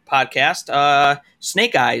upcoming podcast,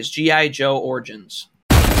 Snake Eyes, G.I. Joe Origins.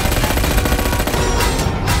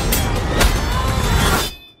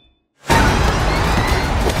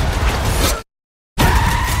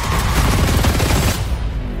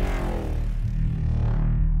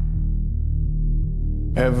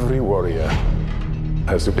 Every warrior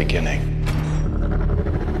has a beginning.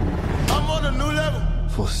 I'm on a new level.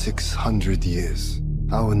 For 600 years,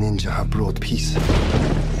 our ninja have brought peace to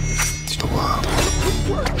the world.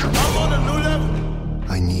 I'm on a new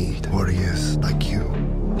level. I need warriors like you.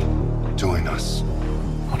 Join us.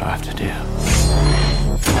 What do I have to do?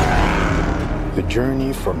 The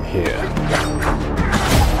journey from here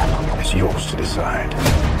is yours to decide.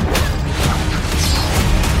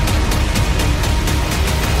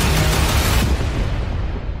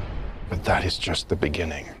 But that is just the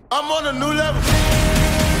beginning. I'm on a new level.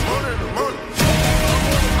 I'm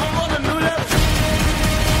on a new level.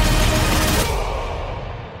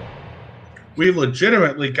 We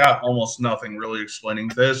legitimately got almost nothing really explaining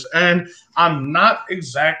this, and I'm not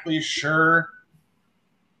exactly sure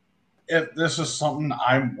if this is something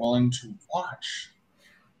I'm willing to watch.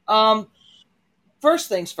 First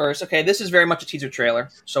things first, okay, this is very much a teaser trailer,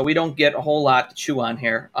 so we don't get a whole lot to chew on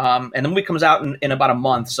here. And the movie comes out in about a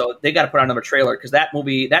month, so they got to put out another trailer, because that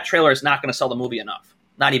trailer is not going to sell the movie enough.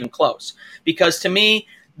 Not even close. Because to me,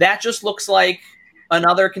 that just looks like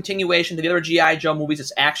another continuation to the other G.I. Joe movies.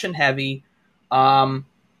 It's action-heavy.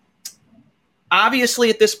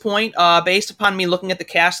 Obviously, at this point, based upon me looking at the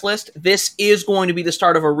cast list, this is going to be the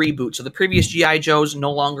start of a reboot. So the previous G.I. Joes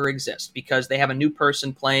no longer exist, because they have a new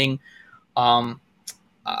person playing... what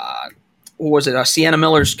was it? Sienna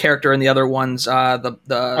Miller's character in the other ones. I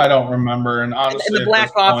don't remember, and honestly, and the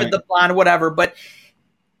black outfit, the blonde, whatever. But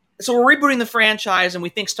so we're rebooting the franchise, and we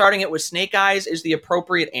think starting it with Snake Eyes is the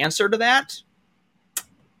appropriate answer to that.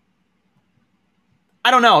 I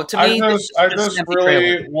don't know. To me, I just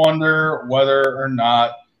really wonder whether or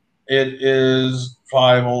not it is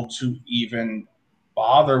viable to even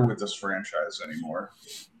bother with this franchise anymore.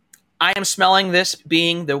 I am smelling this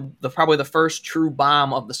being the probably the first true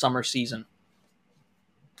bomb of the summer season.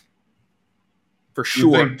 For sure.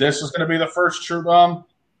 You think this is going to be the first true bomb?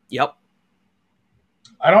 Yep.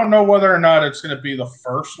 I don't know whether or not it's going to be the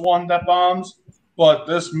first one that bombs, but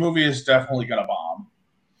this movie is definitely going to bomb.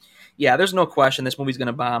 Yeah, there's no question this movie's going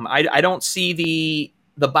to bomb. I don't see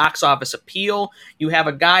the box office appeal. You have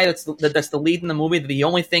a guy that's the lead in the movie. The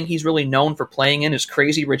only thing he's really known for playing in is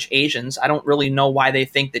Crazy Rich Asians. I don't really know why they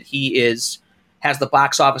think that he has the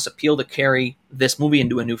box office appeal to carry this movie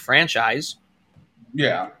into a new franchise.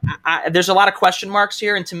 Yeah. There's a lot of question marks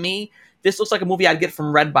here, and to me, this looks like a movie I'd get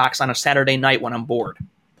from Redbox on a Saturday night when I'm bored.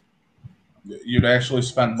 You'd actually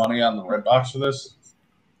spend money on the Redbox for this?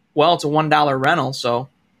 Well, it's a $1 rental, so...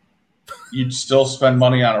 You'd still spend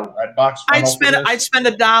money on a Redbox? I'd spend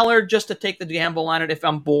 $1 just to take the gamble on it if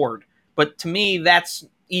I'm bored. But to me, that's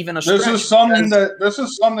even a stretch. This is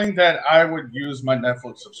something that I would use my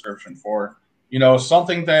Netflix subscription for.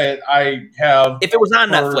 Something that I have. If it was on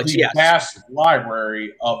Netflix, yes. Vast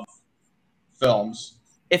library of films.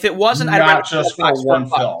 If it wasn't, not just for one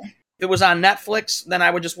film. If it was on Netflix, then I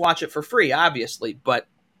would just watch it for free, obviously. But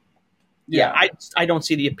yeah, I don't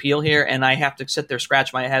see the appeal here, and I have to sit there,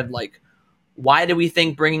 scratch my head, like, why do we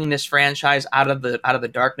think bringing this franchise out of the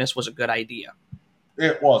darkness was a good idea?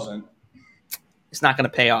 It wasn't. It's not going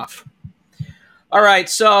to pay off. All right,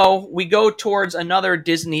 so we go towards another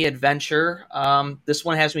Disney adventure. This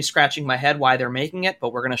one has me scratching my head why they're making it,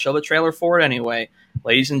 but we're going to show the trailer for it anyway.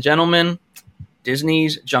 Ladies and gentlemen,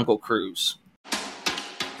 Disney's Jungle Cruise.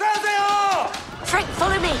 There they are! Frank,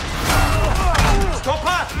 follow me. Stop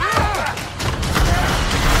her!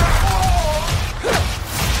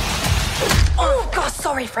 Oh, God,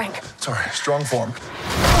 sorry, Frank. Sorry, strong form.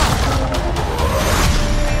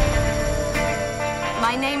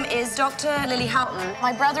 My name is Dr. Lily Houghton.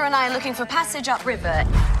 My brother and I are looking for passage upriver.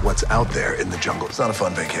 What's out there in the jungle? It's not a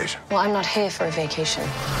fun vacation. Well, I'm not here for a vacation.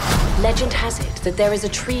 Legend has it that there is a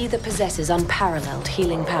tree that possesses unparalleled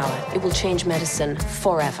healing power. It will change medicine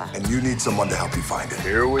forever. And you need someone to help you find it.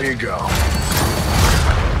 Here we go.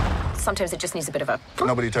 Sometimes it just needs a bit of a...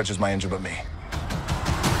 Nobody touches my engine but me.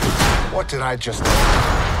 What did I just do?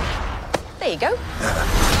 There you go.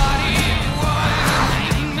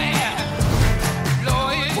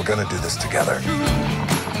 We're gonna do this together.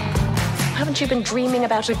 Haven't you been dreaming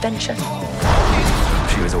about adventure?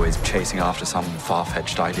 She was always chasing after some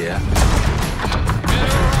far-fetched idea.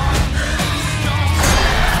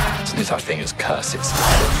 There's no such thing as curses.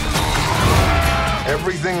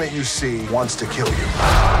 Everything that you see wants to kill you,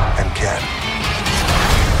 and can.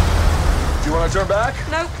 Do you want to turn back?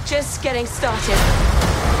 Nope, just getting started.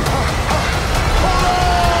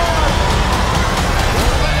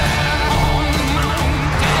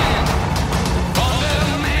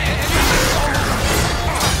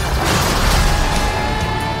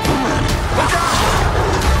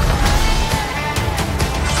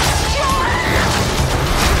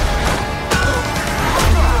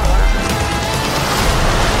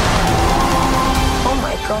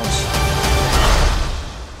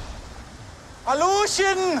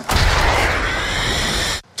 Illusion!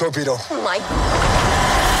 Torpedo. Oh my...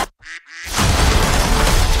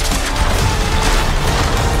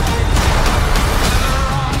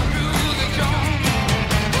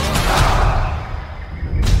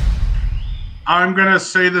 I'm gonna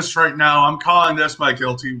say this right now. I'm calling this my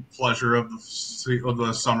guilty pleasure of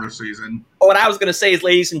the summer season. What I was gonna say is,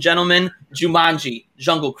 ladies and gentlemen, Jumanji,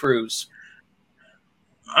 Jungle Cruise.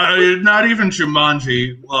 Not even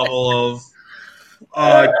Jumanji level of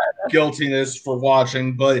guiltiness for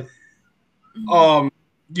watching, but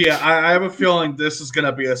yeah, I have a feeling this is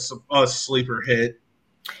gonna be a sleeper hit.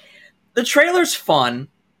 The trailer's fun.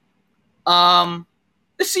 The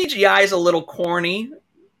CGI is a little corny.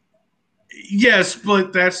 Yes,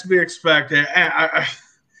 but that's to be expected. I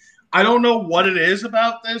don't know what it is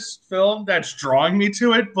about this film that's drawing me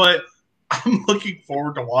to it, but I'm looking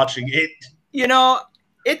forward to watching it.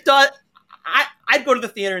 It does. I'd go to the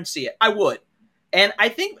theater and see it. I would. And I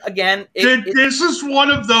think, again... this is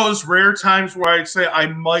one of those rare times where I'd say I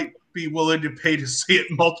might be willing to pay to see it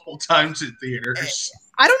multiple times in theaters.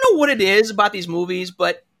 I don't know what it is about these movies,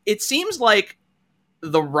 but it seems like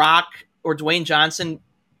The Rock or Dwayne Johnson,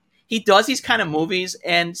 he does these kind of movies,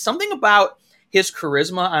 and something about his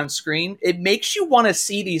charisma on screen, it makes you want to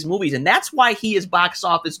see these movies, and that's why he is box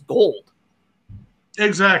office gold.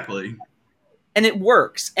 Exactly. And it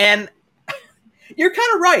works. And you're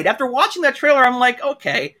kind of right. After watching that trailer, I'm like,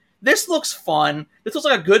 okay, this looks fun. This looks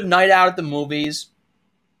like a good night out at the movies.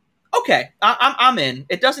 Okay, I'm in.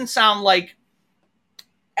 It doesn't sound like...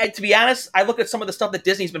 And to be honest, I look at some of the stuff that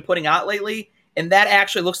Disney's been putting out lately, and that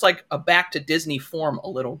actually looks like a back to Disney form a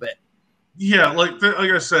little bit. Yeah, like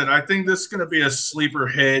I said, I think this is going to be a sleeper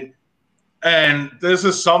hit. And this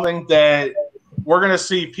is something that we're going to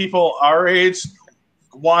see people our age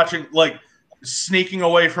watching, like, sneaking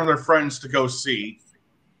away from their friends to go see.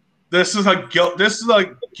 This is a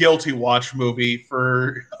guilty watch movie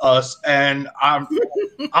for us, and I'm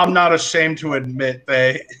not ashamed to admit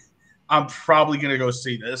that I'm probably going to go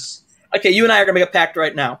see this. Okay, you and I are going to make a pact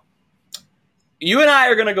right now. You and I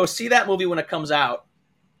are going to go see that movie when it comes out,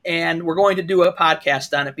 and we're going to do a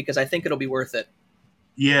podcast on it because I think it'll be worth it.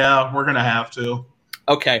 Yeah, we're going to have to.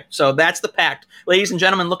 Okay, so that's the pact. Ladies and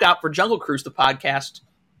gentlemen, look out for Jungle Cruise, the podcast,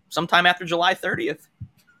 sometime after July 30th.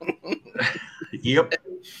 Yep.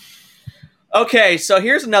 Okay, so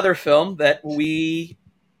here's another film that we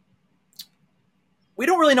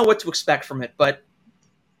don't really know what to expect from it, but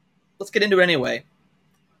let's get into it anyway.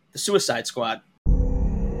 The Suicide Squad.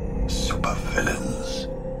 Supervillains.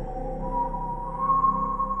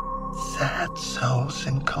 Sad souls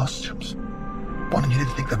in costumes. Wanting you to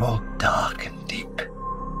think they're all dark and deep.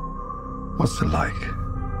 What's it like?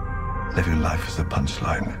 Living life as a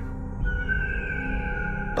punchline.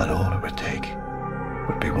 But all it would take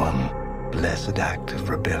would be one blessed act of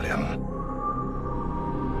rebellion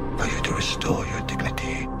for you to restore your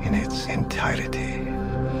dignity in its entirety.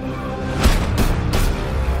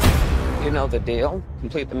 You know the deal.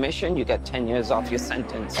 Complete the mission, you get 10 years off your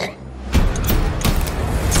sentence.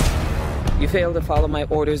 You fail to follow my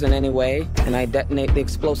orders in any way, and I detonate the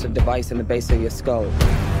explosive device in the base of your skull.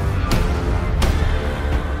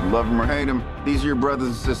 Love him or hate him, these are your brothers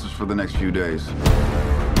and sisters for the next few days.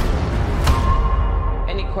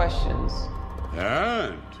 Any questions?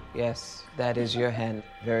 And? Yes, that is your hand.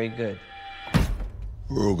 Very good.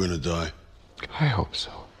 We're all gonna die. I hope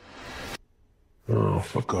so. Oh,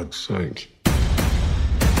 for God's sake.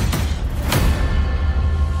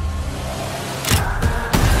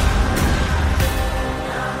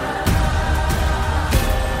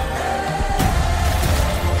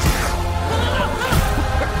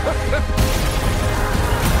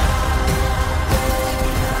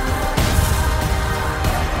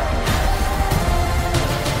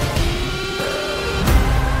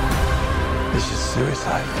 This is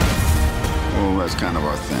suicide. Well, that's kind of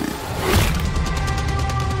our thing.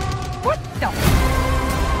 What the?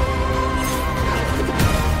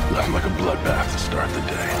 Nothing like a bloodbath to start the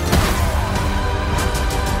day.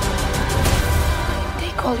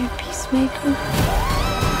 They call you Peacemaker.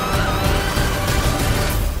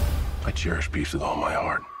 I cherish peace with all my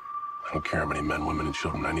heart. I don't care how many men, women, and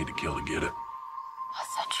children I need to kill to get it. I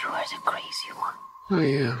thought you were the crazy one. I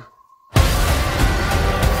am.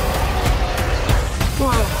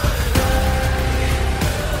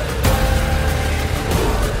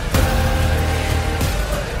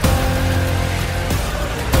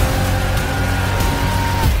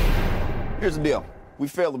 Here's the deal. We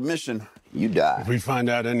fail the mission, you die. If we find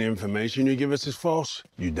out any information you give us is false,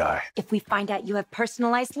 you die. If we find out you have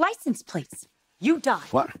personalized license plates, you die.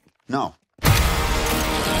 What? No.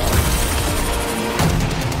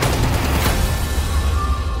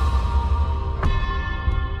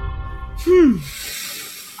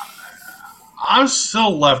 I'm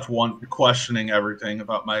still left questioning everything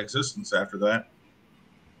about my existence after that.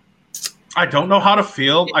 I don't know how to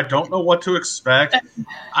feel. I don't know what to expect.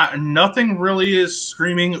 Nothing really is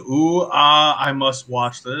screaming, ooh, I must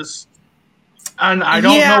watch this. And I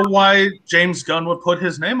don't know why James Gunn would put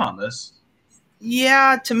his name on this.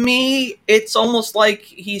 Yeah, to me, it's almost like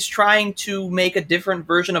he's trying to make a different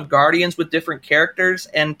version of Guardians with different characters.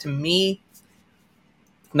 And to me,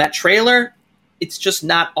 from that trailer, it's just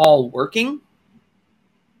not all working.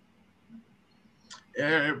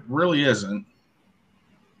 It really isn't.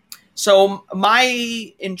 So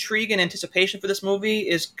my intrigue and anticipation for this movie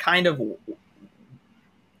is kind of...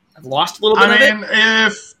 I've lost a little bit of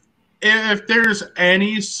it. If there's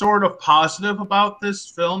any sort of positive about this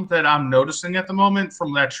film that I'm noticing at the moment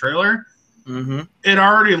from that trailer, it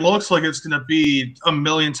already looks like it's going to be a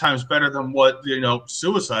million times better than what,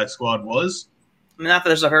 Suicide Squad was. I mean, not that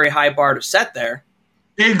there's a very high bar to set there.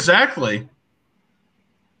 Exactly.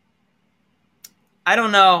 I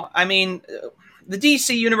don't know. I mean, the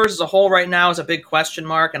DC universe as a whole right now is a big question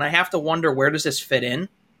mark, and I have to wonder, where does this fit in?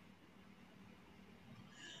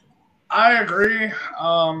 I agree.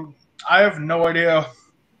 I have no idea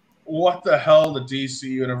what the hell the DC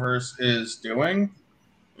universe is doing.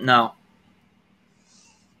 No.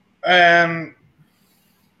 And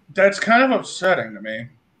that's kind of upsetting to me.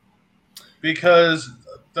 Because,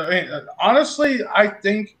 honestly, I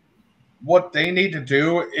think what they need to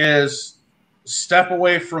do is step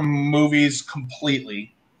away from movies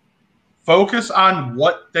completely. Focus on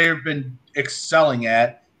what they've been excelling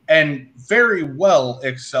at, and very well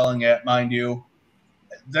excelling at, mind you.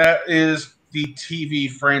 That is the TV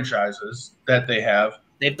franchises that they have.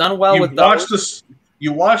 They've done well with those.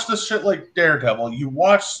 You watch this shit like Daredevil. You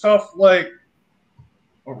watch stuff like...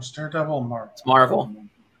 What was Daredevil? Marvel. It's Marvel.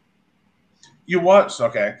 You watch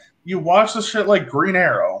the shit like Green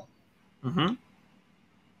Arrow. Mm-hmm.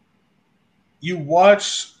 You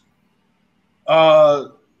watch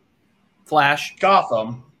Flash.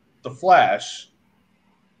 Gotham, The Flash.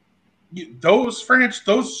 Those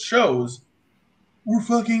shows were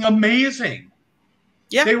fucking amazing.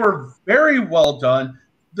 Yeah. They were very well done.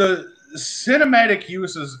 The cinematic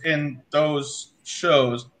uses in those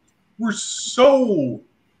shows were so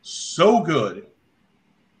so good.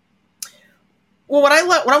 Well, what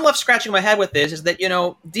I'm left scratching my head with is that,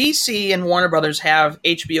 DC and Warner Brothers have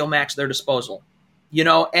HBO Max at their disposal,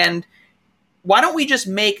 and why don't we just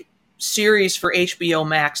make series for HBO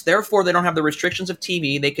Max? Therefore, they don't have the restrictions of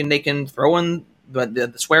TV. They can throw in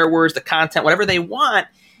the swear words, the content, whatever they want,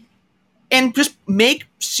 and just make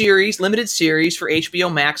limited series for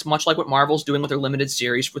HBO Max, much like what Marvel's doing with their limited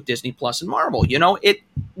series with Disney Plus and Marvel.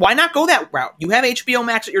 Why not go that route? You have HBO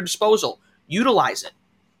Max at your disposal. Utilize it.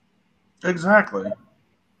 Exactly.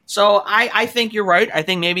 So I think you're right. I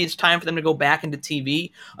think maybe it's time for them to go back into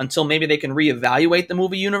TV until maybe they can reevaluate the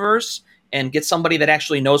movie universe and get somebody that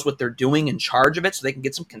actually knows what they're doing in charge of it so they can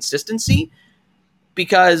get some consistency.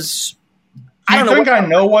 Because I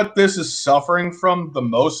know what this is suffering from the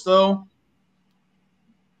most, though.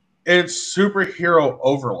 It's superhero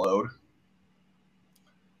overload.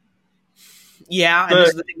 Yeah, and this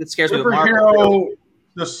is the thing that scares me with Marvel.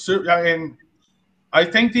 I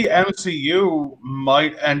think the MCU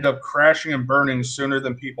might end up crashing and burning sooner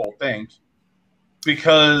than people think,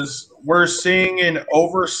 because we're seeing an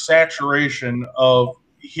oversaturation of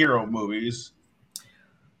hero movies.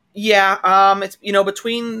 Yeah, it's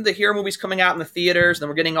between the hero movies coming out in the theaters, and then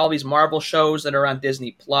we're getting all these Marvel shows that are on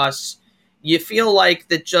Disney Plus. You feel like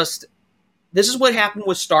this is what happened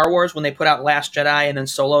with Star Wars when they put out Last Jedi and then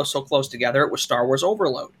Solo so close together. It was Star Wars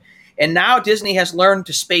overload. And now Disney has learned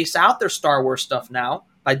to space out their Star Wars stuff now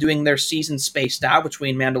by doing their seasons spaced out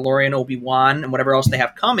between Mandalorian, Obi-Wan, and whatever else they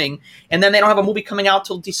have coming. And then they don't have a movie coming out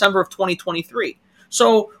till December of 2023.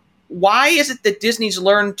 So why is it that Disney's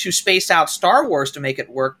learned to space out Star Wars to make it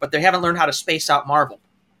work, but they haven't learned how to space out Marvel?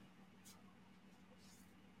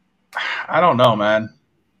 I don't know, man.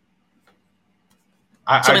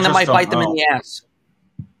 Something that might bite them in the ass.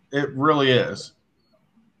 It really is.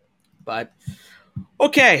 But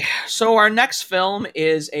okay, so our next film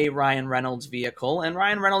is a Ryan Reynolds vehicle, and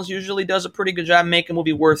Ryan Reynolds usually does a pretty good job making a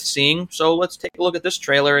movie worth seeing, so let's take a look at this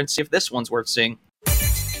trailer and see if this one's worth seeing.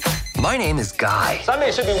 My name is Guy.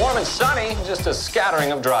 Sunday should be warm and sunny, just a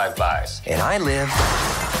scattering of drive-bys. And I live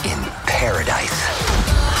in paradise.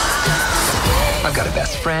 I've got a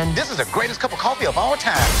best friend. This is the greatest cup of coffee of all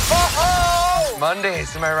time. Oh!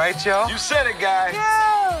 Mondays, am I right, Joe? You said it, Guy.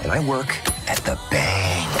 Yeah. And I work at the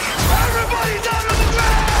bank. Everybody's out of the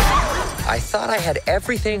bank! I thought I had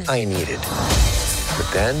everything I needed. But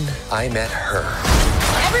then I met her.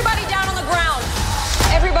 Everybody down on the ground.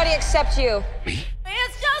 Everybody except you. Me?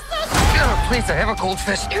 It's just a... Oh, please, I have a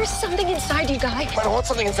goldfish. There's something inside you, Guy. I don't want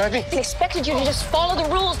something inside me. I expected you to just follow the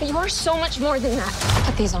rules, but you are so much more than that.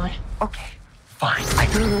 Put these on. Okay, fine.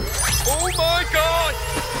 Oh my God!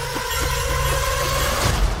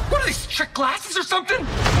 What are these, trick glasses or something?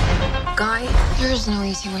 Guy, there's no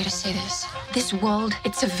easy way to say this. This world,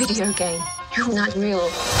 it's a video game. You're not real.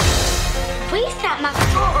 We set my...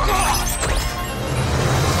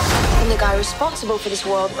 And the guy responsible for this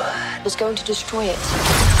world was going to destroy it.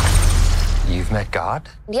 You've met God?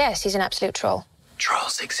 Yes, he's an absolute troll.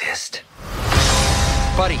 Trolls exist.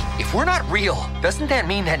 Buddy, if we're not real, doesn't that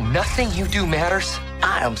mean that nothing you do matters?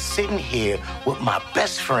 I am sitting here with my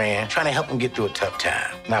best friend trying to help him get through a tough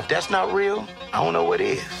time. Now, if that's not real, I don't know what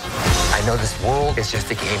is. I know this world is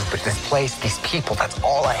just a game, but this place, these people, that's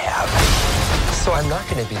all I have. So I'm not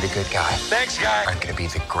going to be the good guy. Thanks, Guy. I'm going to be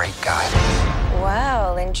the great guy.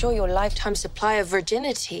 Well, enjoy your lifetime supply of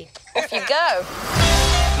virginity. Off you go.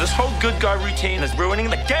 This whole good guy routine is ruining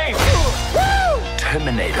the game. Woo!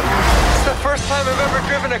 Terminator. It's the first time I've ever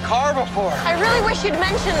driven a car before. I really wish you'd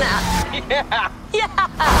mention that. Yeah. Yeah. Come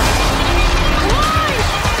on!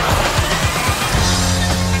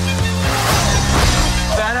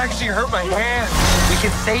 That actually hurt my hand. We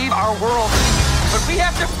can save our world, but we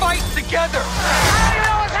have to fight together. I don't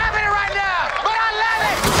know what's happening right now, but I love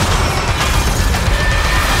it.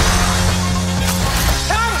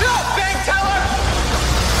 Time's up, bank teller.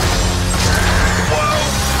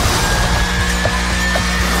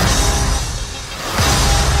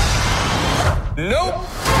 Nope.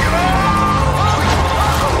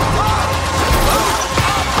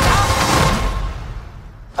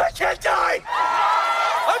 I can't die.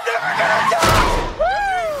 I'm never gonna die.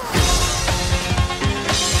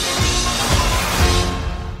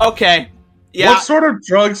 Okay. Yeah. What sort of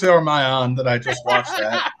drugs am I on that I just watched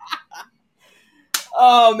that?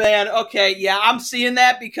 Oh man. Okay. Yeah, I'm seeing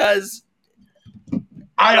that because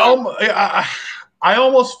I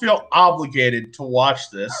almost feel obligated to watch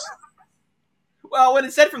this. Well, when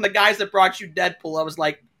it said from the guys that brought you Deadpool, I was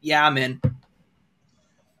like, yeah, I'm in.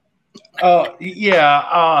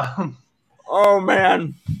 Yeah. Oh,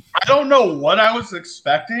 man. I don't know what I was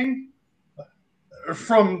expecting.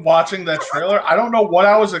 from watching that trailer. I don't know what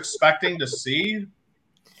I was expecting to see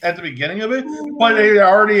at the beginning of it, but it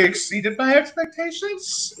already exceeded my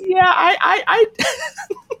expectations. Yeah,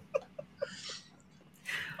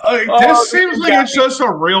 this seems like it's just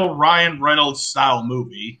a real Ryan Reynolds style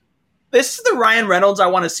movie. This is the Ryan Reynolds I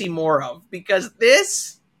want to see more of, because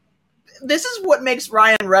this is what makes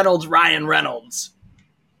Ryan Reynolds Ryan Reynolds.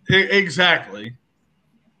 Exactly.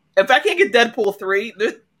 If I can't get Deadpool 3,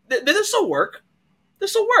 this will work.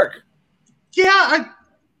 This will work. Yeah,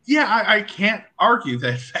 I can't argue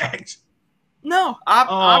that fact. No,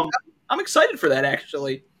 I'm excited for that,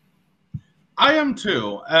 actually. I am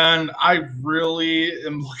too, and I really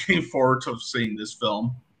am looking forward to seeing this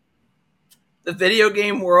film. The video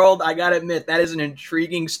game world, I gotta admit, that is an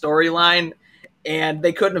intriguing storyline, and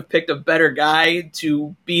they couldn't have picked a better guy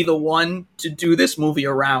to be the one to do this movie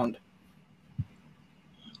around.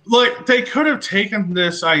 Like, they could have taken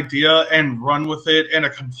this idea and run with it in a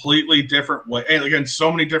completely different way, like in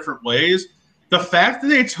so many different ways. The fact that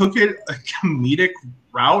they took it a comedic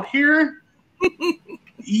route here,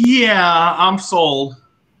 yeah, I'm sold.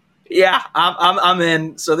 Yeah, I'm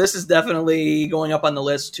in. So this is definitely going up on the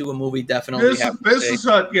list to a movie. Definitely, this is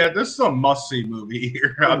a must-see movie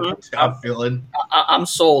here. I'm feeling. I'm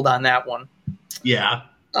sold on that one. Yeah.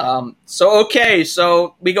 So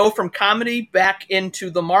we go from comedy back into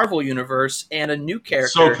the Marvel universe and a new character.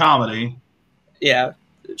 So comedy. Yeah,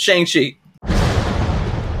 Shang-Chi.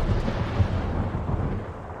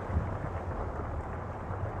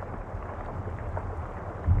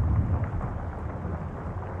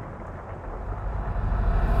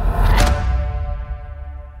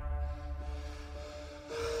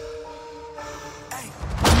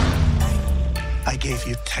 I gave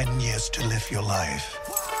you 10 years to live your life.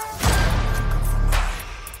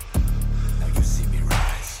 Now you see me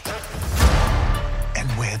rise. And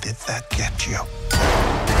where did that get you?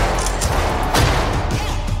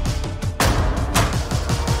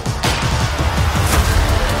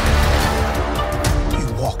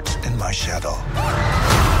 You walked in my shadow.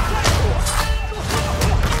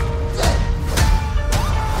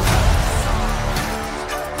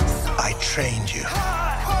 I trained you.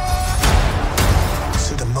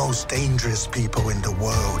 The most dangerous people in the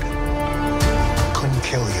world couldn't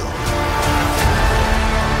kill you.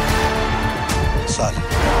 Son,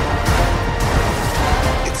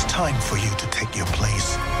 it's time for you to take your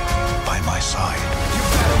place by my side. You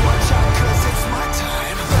better watch out, 'cause it's my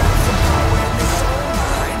time.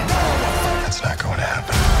 That's not going to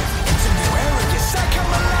happen. It's a new era, yes, I come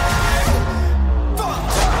alive.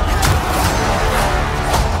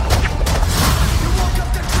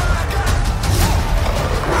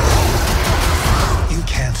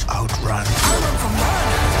 Outrun who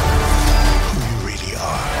you really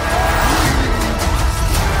are.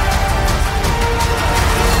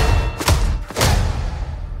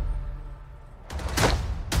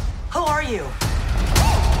 Who are you?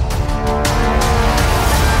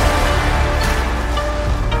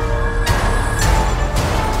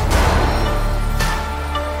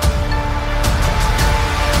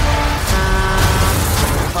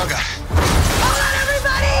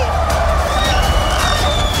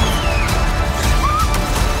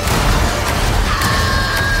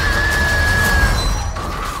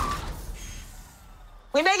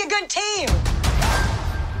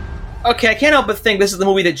 Okay, I can't help but think this is the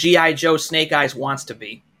movie that G.I. Joe Snake Eyes wants to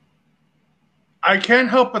be. I can't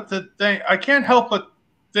help but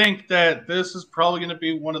think that this is probably going to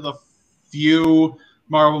be one of the few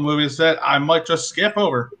Marvel movies that I might just skip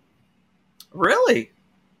over. Really?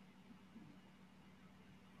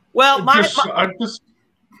 Well, my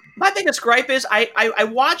biggest gripe is I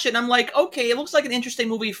watch it and I'm like, okay, it looks like an interesting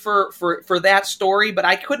movie for that story, but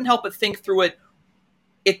I couldn't help but think through it.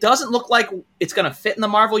 It doesn't look like it's going to fit in the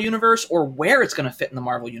Marvel Universe or where it's going to fit in the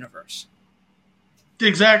Marvel Universe.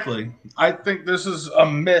 Exactly. I think this is a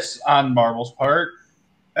miss on Marvel's part,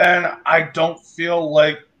 and I don't feel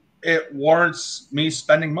like it warrants me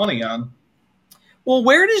spending money on. Well,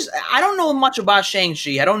 I don't know much about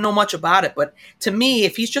Shang-Chi. I don't know much about it, but to me,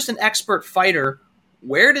 if he's just an expert fighter,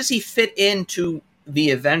 where does he fit into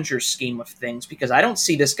the Avengers scheme of things? Because I don't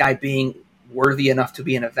see this guy being worthy enough to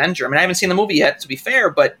be an Avenger. I mean, I haven't seen the movie yet, to be fair,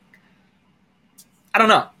 but I don't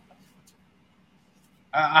know.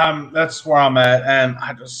 That's where I'm at, and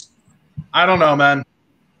I don't know, man.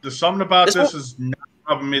 There's something about this is not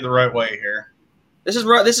rubbing me the right way here. This is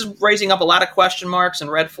raising up a lot of question marks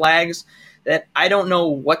and red flags that I don't know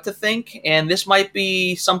what to think, and this might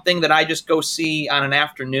be something that I just go see on an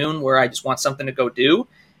afternoon where I just want something to go do,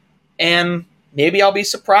 and Maybe I'll be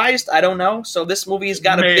surprised. I don't know. So this movie's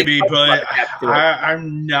got a maybe, big but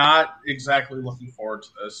I'm not exactly looking forward to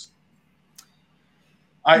this.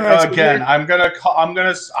 My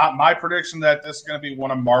prediction that this is gonna be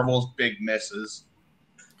one of Marvel's big misses.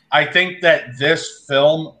 I think that this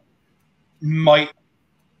film might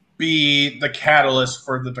be the catalyst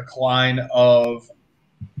for the decline of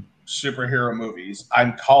superhero movies.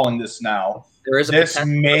 I'm calling this now. This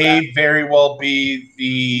may very well be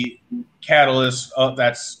the catalyst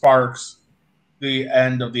that sparks the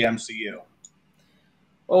end of the MCU.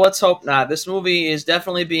 Well, let's hope not. This movie is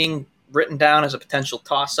definitely being written down as a potential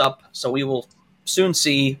toss-up, so we will soon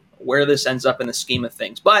see where this ends up in the scheme of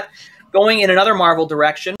things. But going in another Marvel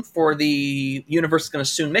direction, for the universe going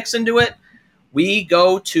to soon mix into it, we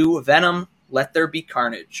go to Venom, Let There Be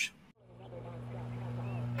Carnage.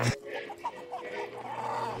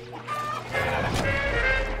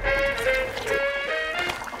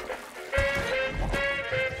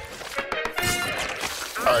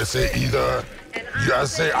 I say either, you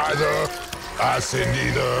guys say either, I say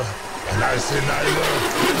neither, and I say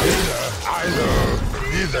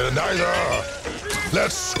neither, neither.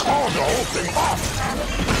 Let's call the whole thing off.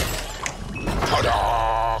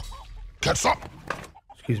 Ta-da! Catch up.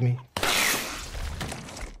 Excuse me?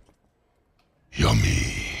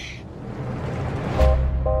 Yummy.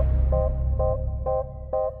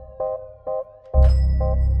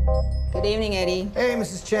 Good evening, Eddie. Hey,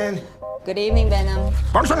 Mrs. Chen. Good evening, Venom.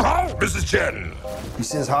 Function hall, Mrs. Chen. He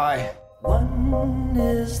says hi. One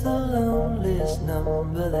is the loneliest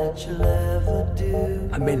number that you'll ever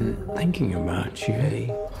do. I've been thinking about you,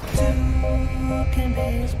 Eddie. Two can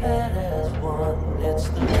be as bad as one. It's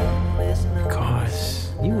the loneliest number.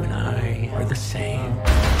 Because you and I are the same.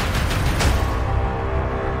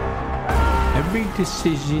 Every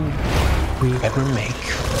decision we ever make,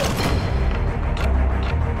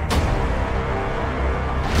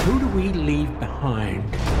 who do we leave behind?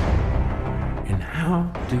 And how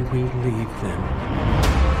do we leave them?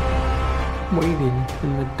 Waiting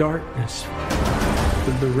in the darkness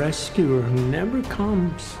for the rescuer who never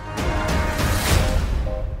comes.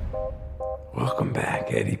 Welcome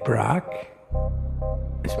back, Eddie Brock.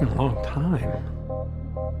 It's been a long time.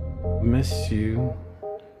 Miss you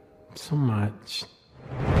so much.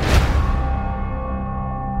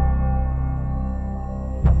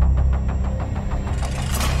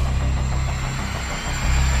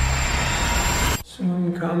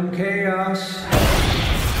 Soon come chaos.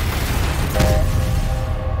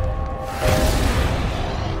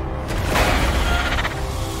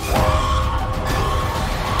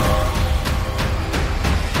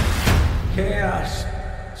 Chaos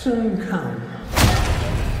soon come.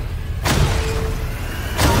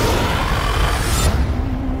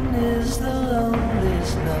 Is the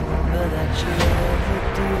loneliest number that you'll ever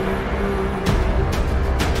do.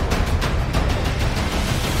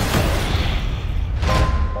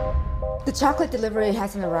 The chocolate delivery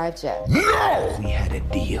hasn't arrived yet. No! We had a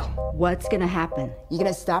deal. What's gonna happen? You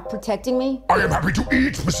gonna stop protecting me? I am happy to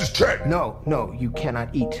eat, Mrs. Chen. No, you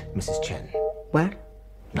cannot eat, Mrs. Chen. What?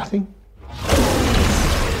 Nothing?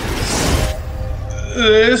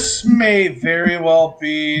 This may very well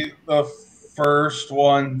be the first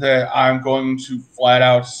one that I'm going to flat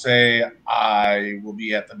out say I will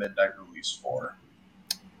be at the midnight release for.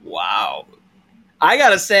 Wow. I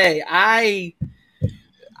gotta say, I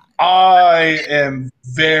am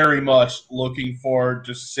very much looking forward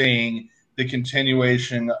to seeing the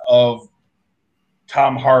continuation of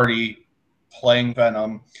Tom Hardy playing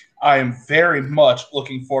Venom. I am very much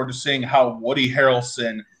looking forward to seeing how Woody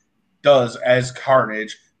Harrelson does as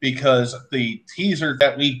Carnage, because the teaser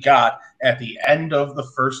that we got at the end of the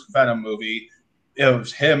first Venom movie, it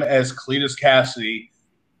was him as Cletus Cassidy.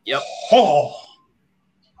 Yep. Oh,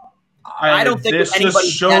 I don't think this anybody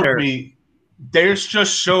just showed me. This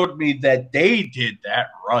just showed me that they did that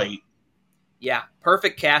right. Yeah,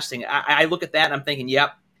 perfect casting. I look at that and I'm thinking,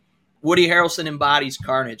 yep, Woody Harrelson embodies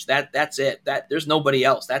Carnage. That's it. There's nobody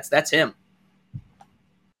else. That's him.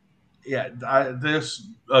 Yeah, this,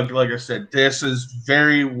 like I said, this is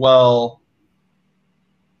very well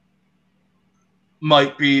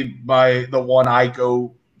might be the one I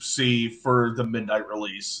go see for the midnight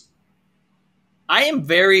release. I am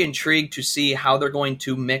very intrigued to see how they're going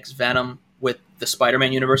to mix Venom with the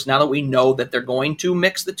Spider-Man universe now that we know that they're going to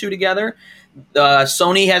mix the two together.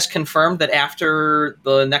 Sony has confirmed that after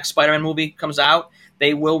the next Spider-Man movie comes out,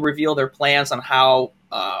 they will reveal their plans on how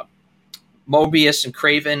Mobius and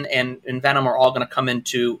Kraven and Venom are all going to come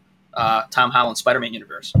into Tom Holland's Spider-Man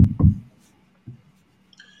universe.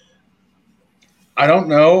 I don't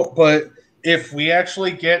know, but if we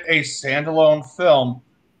actually get a standalone film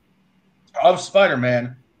of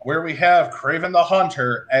Spider-Man, where we have Kraven the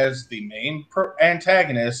Hunter as the main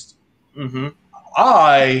antagonist,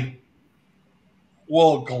 I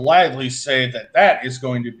will gladly say that is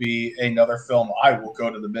going to be another film I will go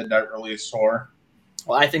to the midnight release for.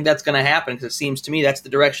 Well, I think that's going to happen because it seems to me that's the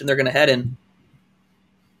direction they're going to head in.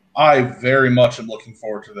 I very much am looking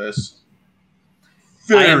forward to this.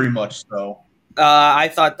 Very much so. I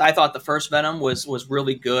thought the first Venom was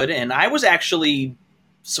really good, and I was actually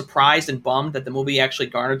surprised and bummed that the movie actually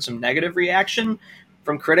garnered some negative reaction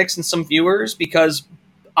from critics and some viewers, because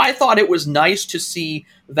I thought it was nice to see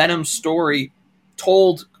Venom's story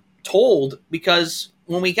told, because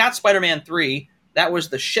when we got Spider-Man 3, that was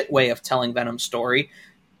the shit way of telling Venom's story.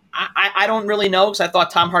 I don't really know, because I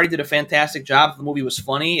thought Tom Hardy did a fantastic job. The movie was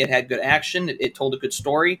funny. It had good action. It told a good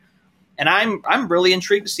story. And I'm really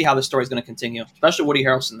intrigued to see how this story is going to continue, especially Woody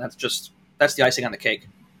Harrelson. That's the icing on the cake.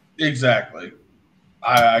 Exactly.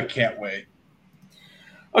 I can't wait.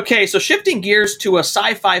 Okay, so shifting gears to a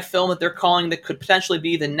sci-fi film that they're calling that could potentially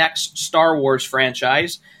be the next Star Wars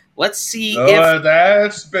franchise. Let's see if...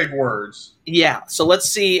 That's big words. Yeah, so let's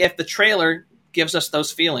see if the trailer gives us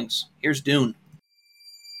those feelings. Here's Dune.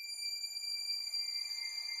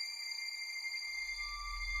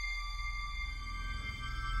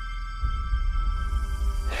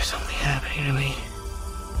 There's something happening to me.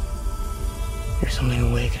 There's something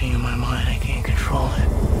awakening in my mind. I can't control it.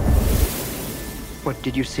 What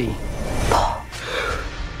did you see?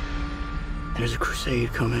 There's a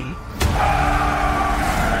crusade coming.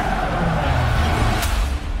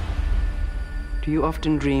 Do you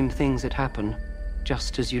often dream things that happen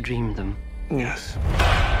just as you dreamed them? Yes.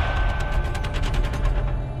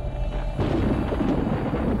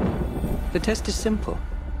 The test is simple.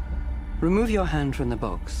 Remove your hand from the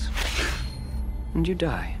box, and you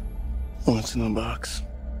die. What's in the box?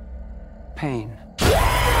 Pain.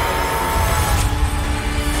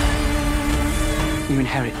 You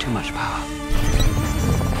inherit too much power.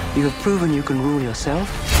 You have proven you can rule yourself.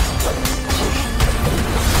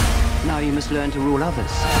 Now you must learn to rule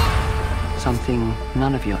others. Something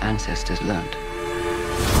none of your ancestors learned.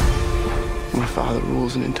 My father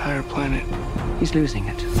rules an entire planet. He's losing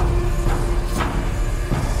it.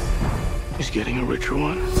 He's getting a richer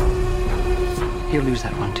one. He'll lose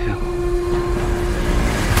that one too.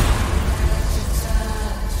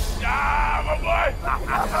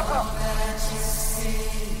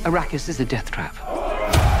 Arrakis is a death trap.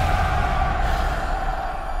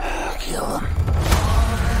 I'll kill him.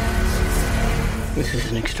 This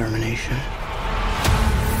is an extermination.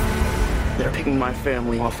 They're picking my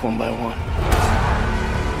family off one by one.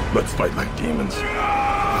 Let's fight like demons.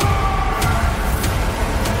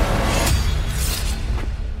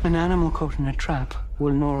 An animal caught in a trap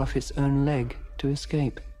will gnaw off its own leg to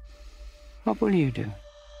escape. What will you do?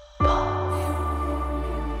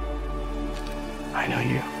 I know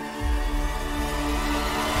you.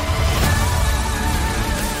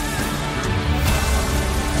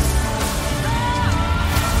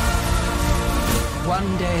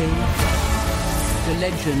 One day, the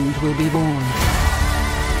legend will be born.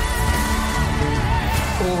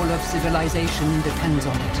 All of civilization depends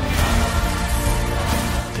on it.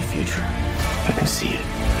 The future. I can see it.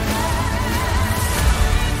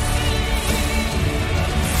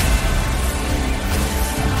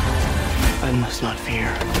 I must not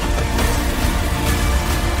fear.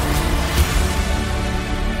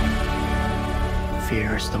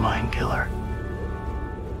 Fear is the mind killer.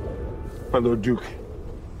 My Lord Duke.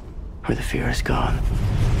 Where the fear is gone,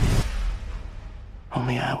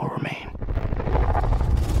 only I will remain.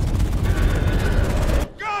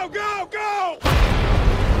 Go, go, go!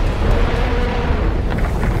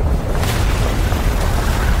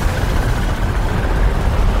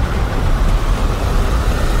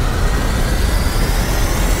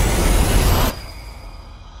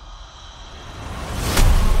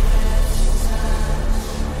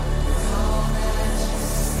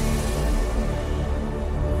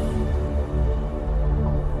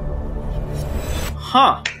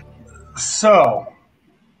 Huh. So,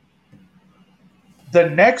 the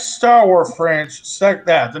next Star Wars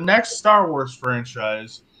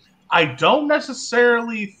franchise, I don't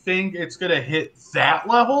necessarily think it's going to hit that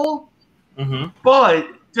level, but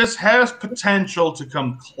this has potential to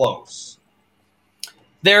come close.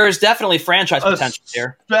 There is definitely franchise potential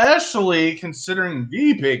here. Especially considering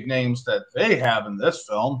the big names that they have in this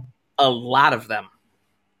film. A lot of them.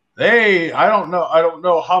 I don't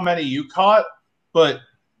know how many you caught, but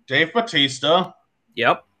Dave Bautista.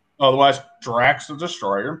 Yep. Otherwise, Drax the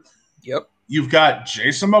Destroyer. Yep. You've got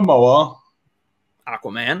Jason Momoa.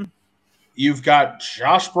 Aquaman. You've got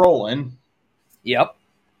Josh Brolin. Yep.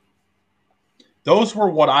 those were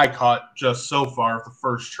what I caught just so far of the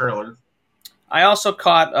first trailer. I also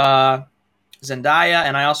caught Zendaya,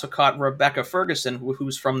 and I also caught Rebecca Ferguson,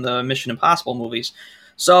 who's from the Mission Impossible movies.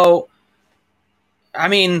 So, I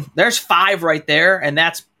mean, there's 5 right there, and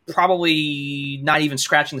that's probably not even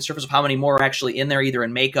scratching the surface of how many more are actually in there, either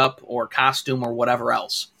in makeup or costume or whatever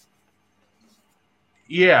else.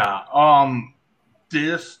 Yeah,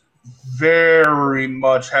 this very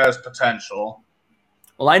much has potential.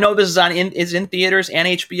 Well, I know this is in theaters and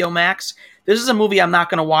HBO Max. This is a movie I'm not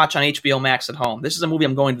going to watch on HBO Max at home. This is a movie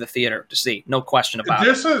I'm going to the theater to see. No question about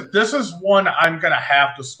it. This is one I'm going to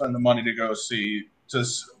have to spend the money to go see,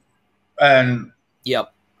 and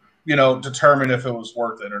determine if it was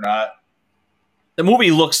worth it or not. The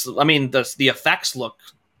movie looks, I mean, the effects look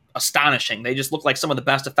astonishing. They just look like some of the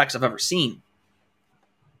best effects I've ever seen.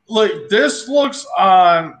 Like, this looks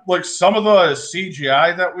on, like, some of the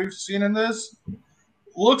CGI that we've seen in this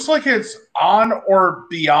looks like it's on or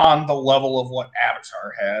beyond the level of what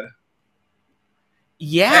Avatar had.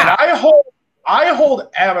 Yeah. And I hold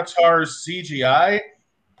Avatar's CGI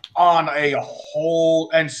on a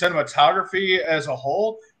whole, and cinematography as a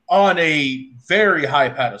whole, on a very high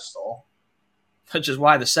pedestal. Which is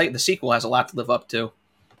why the sequel has a lot to live up to.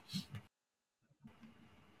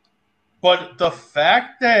 But the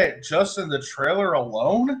fact that just in the trailer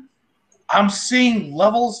alone, I'm seeing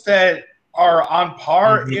levels that are on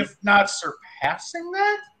par, if not surpassing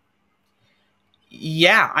that.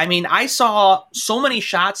 Yeah, I mean, I saw so many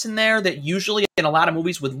shots in there that usually in a lot of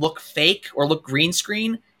movies would look fake or look green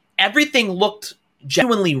screen. Everything looked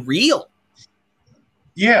genuinely real.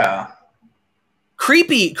 Yeah.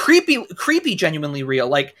 Creepy, genuinely real.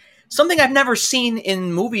 Like, something I've never seen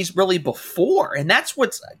in movies really before. And that's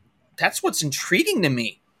what's intriguing to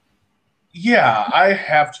me. Yeah, I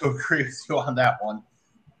have to agree with you on that one.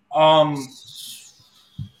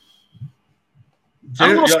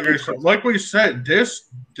 Like we said, this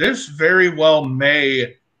very well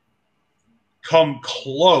may come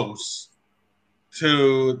close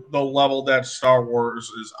to the level that Star Wars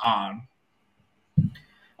is on.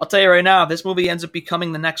 I'll tell you right now, if this movie ends up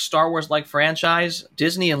becoming the next Star Wars-like franchise,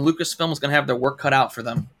 Disney and Lucasfilm is going to have their work cut out for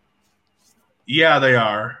them. Yeah, they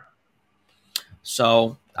are.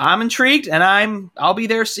 So I'm intrigued, and I'll be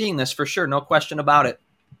there seeing this for sure. No question about it.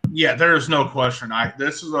 Yeah, there is no question.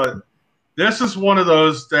 This is one of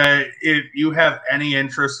those that if you have any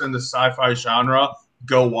interest in the sci-fi genre,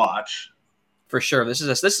 go watch. For sure. This is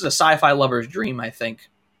a sci-fi lover's dream, I think.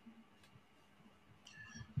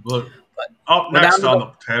 Look, up next on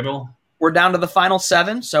the table. We're down to the final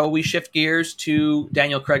 7, so we shift gears to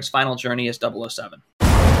Daniel Craig's final journey as 007.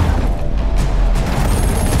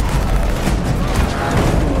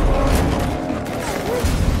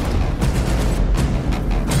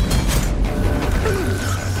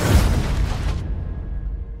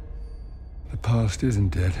 The past isn't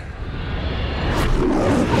dead.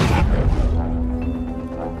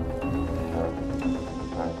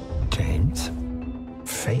 James,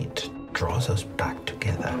 fate draws us back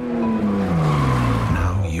together.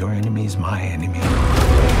 Now your enemy is my enemy.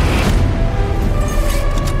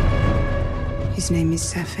 His name is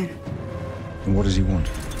Safin. And what does he want?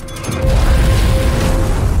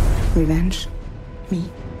 Revenge. Me.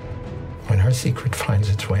 When her secret finds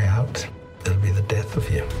its way out, it'll be the death of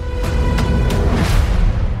you.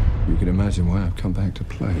 You can imagine why I've come back to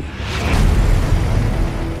play.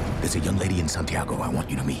 There's a young lady in Santiago I want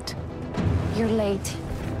you to meet. You're late.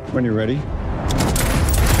 When you're ready.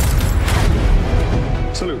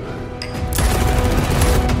 Salute.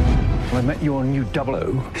 I met your new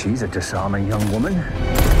 00. She's a disarming young woman.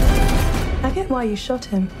 I get why you shot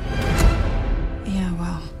him. Yeah,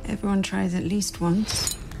 well, everyone tries at least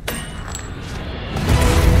once.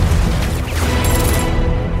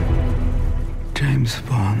 James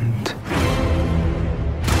Bond.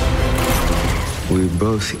 We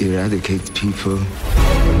both eradicate people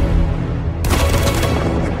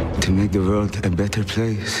to make the world a better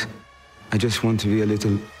place. I just want to be a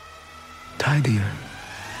little tidier.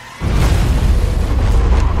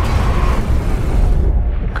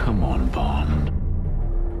 Come on, Bond.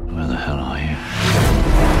 Where the hell are you?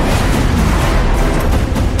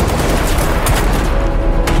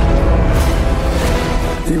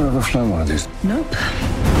 You ever flown one of these? Nope.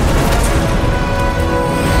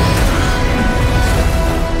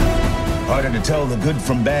 Harder to tell the good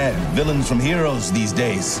from bad, villains from heroes these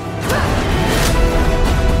days.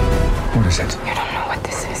 What is it? You don't know what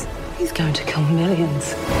this is. He's going to kill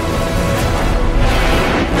millions.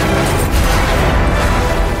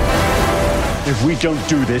 If we don't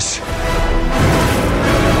do this,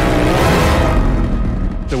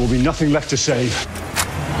 there will be nothing left to save.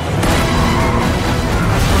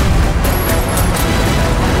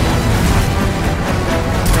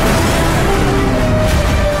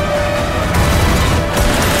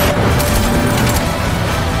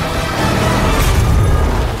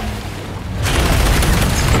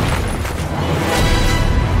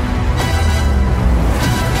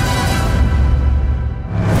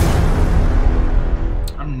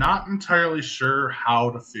 entirely sure how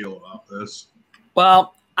to feel about this.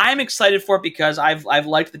 Well, I'm excited for it because I've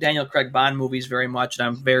liked the Daniel Craig Bond movies very much, and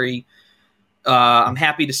I'm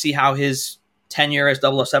happy to see how his tenure as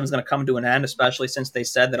 007 is going to come to an end, especially since they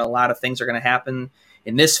said that a lot of things are going to happen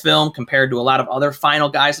in this film compared to a lot of other final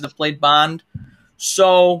guys that have played Bond.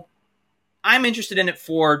 So I'm interested in it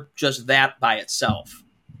for just that by itself.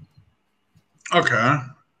 Okay.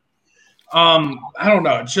 I don't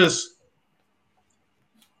know.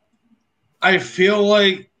 I feel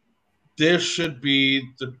like this should be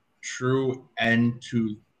the true end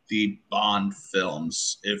to the Bond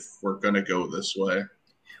films if we're going to go this way.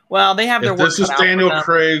 Well, they have their work cut out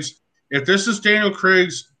for them. If this is Daniel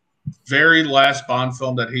Craig's very last Bond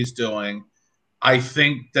film that he's doing, I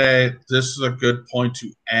think that this is a good point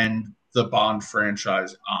to end the Bond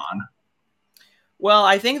franchise on. Well,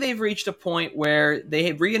 I think they've reached a point where they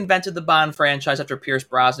have reinvented the Bond franchise after Pierce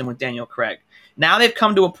Brosnan with Daniel Craig. Now they've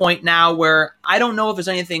come to a point now where I don't know if there's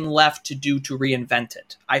anything left to do to reinvent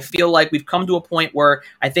it. I feel like we've come to a point where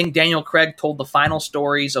I think Daniel Craig told the final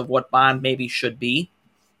stories of what Bond maybe should be.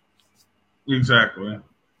 Exactly.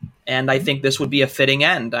 And I think this would be a fitting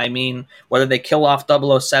end. I mean, whether they kill off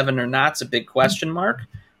 007 or not is a big question mark.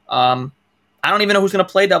 I don't even know who's going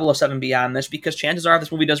to play 007 beyond this, because chances are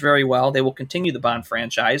this movie does very well. They will continue the Bond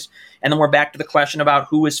franchise. And then we're back to the question about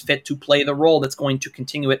who is fit to play the role that's going to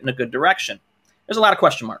continue it in a good direction. There's a lot of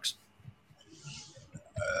question marks.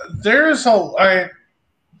 The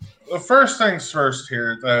first things first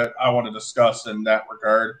here that I want to discuss in that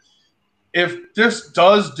regard. If this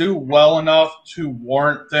does do well enough to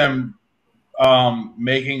warrant them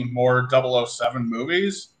making more 007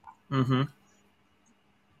 movies,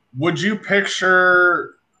 would you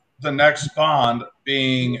picture the next Bond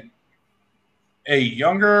being a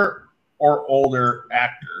younger or older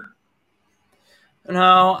actor?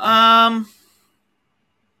 No.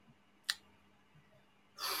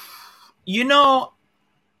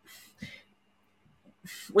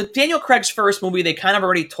 With Daniel Craig's first movie, they kind of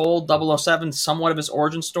already told 007 somewhat of his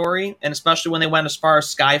origin story, and especially when they went as far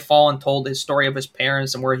as Skyfall and told his story of his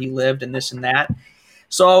parents and where he lived and this and that.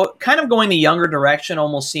 So kind of going the younger direction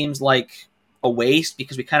almost seems like a waste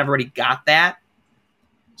because we kind of already got that.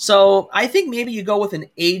 So I think maybe you go with an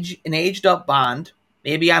aged up Bond,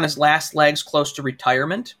 maybe on his last legs close to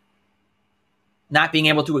retirement, not being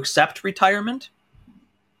able to accept retirement.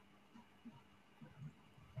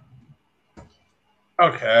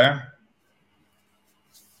 Okay.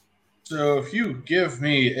 So if you give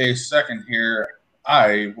me a second here,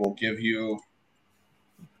 I will give you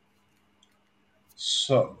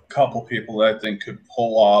a couple people that I think could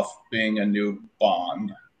pull off being a new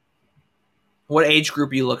Bond. What age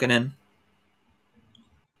group are you looking in?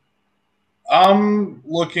 I'm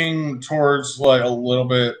looking towards like a little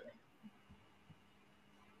bit.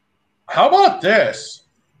 How about this?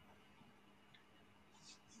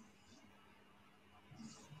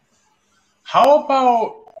 How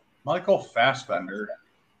about Michael Fassbender?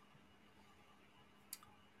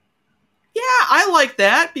 Yeah, I like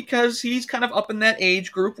that because he's kind of up in that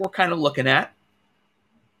age group we're kind of looking at.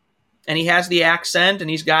 And he has the accent and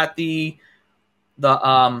he's got the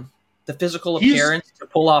physical appearance to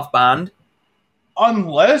pull off Bond.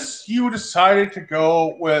 Unless you decided to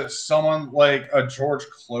go with someone like a George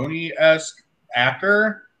Clooney-esque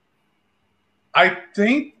actor, I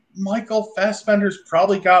think Michael Fassbender's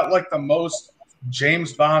probably got like the most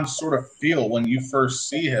James Bond sort of feel when you first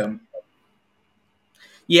see him.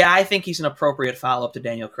 Yeah, I think he's an appropriate follow-up to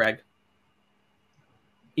Daniel Craig.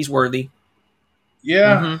 He's worthy.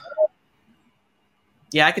 Yeah. Mm-hmm.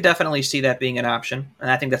 Yeah, I could definitely see that being an option,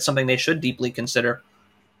 and I think that's something they should deeply consider.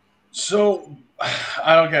 So,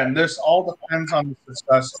 again, this all depends on the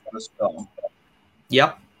success of this film.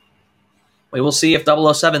 Yep. We will see if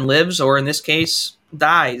 007 lives, or in this case,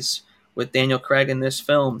 dies with Daniel Craig in this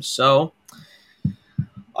film. So,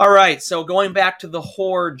 all right. So going back to the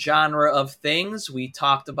horror genre of things, we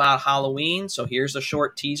talked about Halloween. So here's a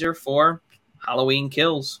short teaser for Halloween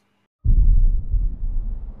Kills.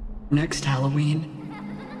 Next Halloween,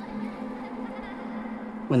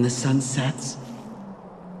 when the sun sets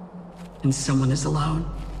and someone is alone,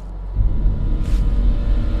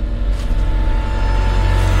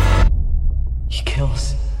 he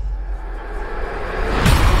kills.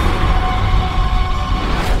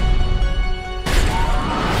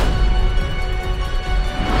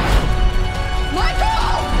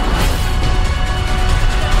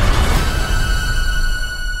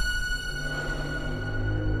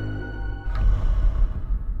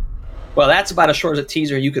 Well, that's about as short as a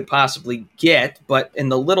teaser you could possibly get, but in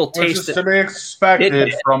the little taste... Which is to be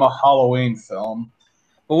expected from a Halloween film.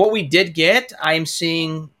 But what we did get, I'm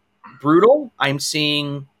seeing brutal, I'm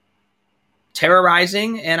seeing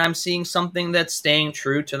terrorizing, and I'm seeing something that's staying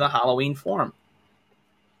true to the Halloween form.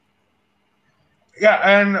 Yeah,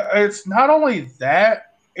 and it's not only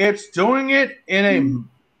that, it's doing it in a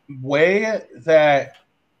way that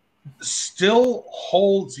still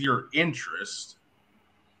holds your interest.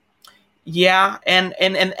 Yeah, and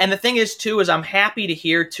the thing is too is I'm happy to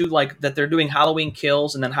hear too like that they're doing Halloween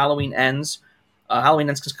Kills and then Halloween Ends. Halloween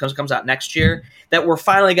Ends comes out next year. That we're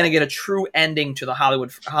finally going to get a true ending to the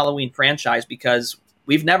Halloween franchise, because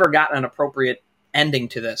we've never gotten an appropriate ending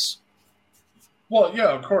to this. Well, yeah,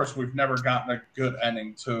 of course we've never gotten a good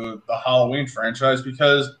ending to the Halloween franchise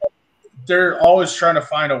because they're always trying to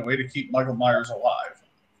find a way to keep Michael Myers alive.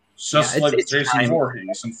 Just like Jason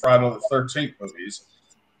Voorhees and Friday the 13th movies.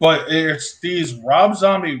 But it's these Rob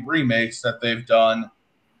Zombie remakes that they've done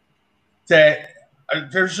that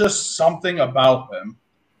there's just something about them.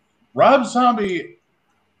 Rob Zombie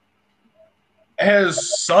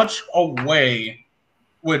has such a way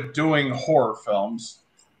with doing horror films.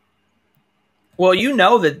 Well, you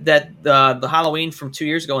know that the Halloween from 2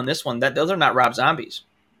 years ago and this one, those are not Rob Zombies.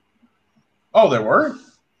 Oh, they were?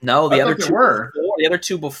 No, the other two were. The other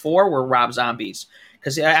two before were Rob Zombies.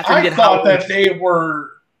 Because after I thought that they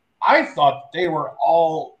were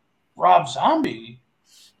all Rob Zombie.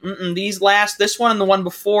 This one and the one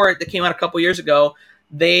before it that came out a couple years ago,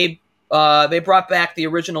 they brought back the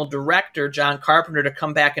original director, John Carpenter, to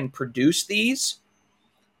come back and produce these.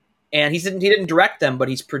 And he didn't direct them, but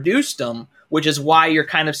he's produced them, which is why you're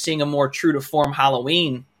kind of seeing a more true to form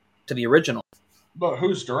Halloween to the original. But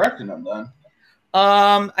who's directing them then?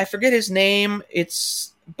 I forget his name.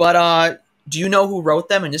 But do you know who wrote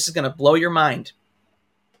them? And this is going to blow your mind.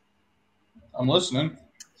 I'm listening.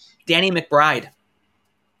 Danny McBride.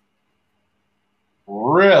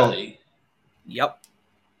 Really? Yep.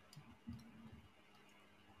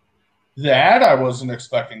 That I wasn't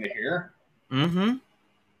expecting to hear. Mm-hmm.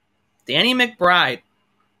 Danny McBride.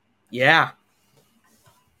 Yeah.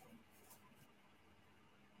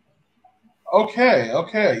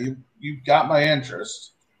 Okay. You got my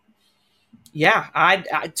interest. Yeah,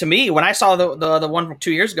 I to me, when I saw the one from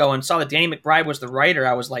 2 years ago and saw that Danny McBride was the writer,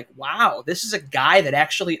 I was like, wow, this is a guy that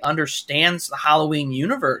actually understands the Halloween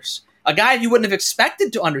universe. A guy you wouldn't have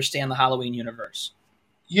expected to understand the Halloween universe.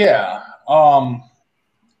 Yeah.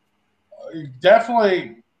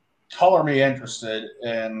 Definitely color me interested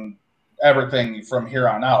in everything from here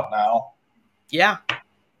on out now. Yeah.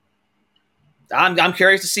 I'm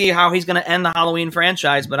curious to see how he's going to end the Halloween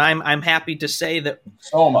franchise, but I'm happy to say that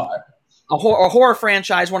so am I. A horror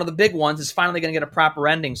franchise, one of the big ones, is finally going to get a proper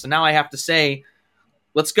ending. So now I have to say,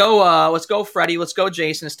 let's go, Freddy, let's go,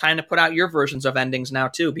 Jason. It's time to put out your versions of endings now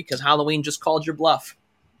too, because Halloween just called your bluff.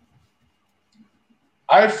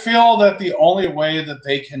 I feel that the only way that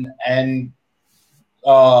they can end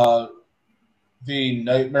the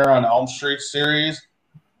Nightmare on Elm Street series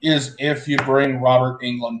is if you bring Robert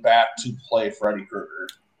Englund back to play Freddy Krueger.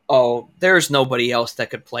 Oh, there's nobody else that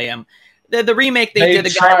could play him. The remake they did,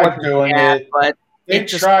 tried doing it, but they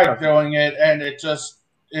tried doing it, and it just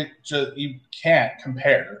you can't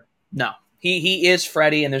compare. No, he is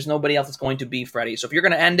Freddy, and there's nobody else that's going to be Freddy. So if you're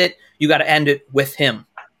going to end it, you got to end it with him.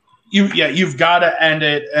 You've got to end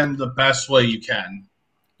it in the best way you can.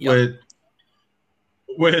 Yep.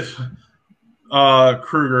 With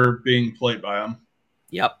Krueger being played by him.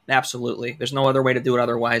 Yep, absolutely. There's no other way to do it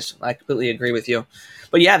otherwise. I completely agree with you.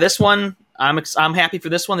 But yeah, this one, I'm happy for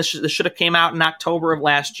this one. This should have came out in October of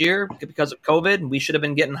last year because of COVID, and we should have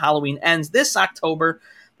been getting Halloween Ends this October,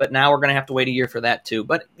 but now we're going to have to wait a year for that too.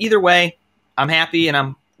 But either way, I'm happy, and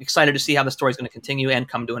I'm excited to see how the story is going to continue and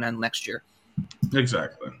come to an end next year.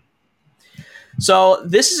 Exactly. So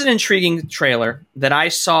this is an intriguing trailer that I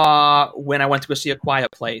saw when I went to go see A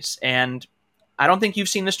Quiet Place, and I don't think you've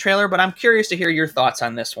seen this trailer, but I'm curious to hear your thoughts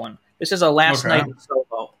on this one. This is a Last Night in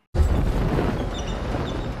Soho.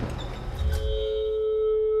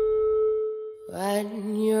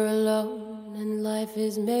 When you're alone and life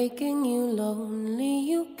is making you lonely,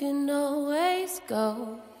 you can always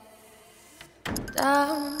go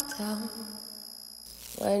downtown.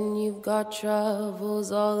 When you've got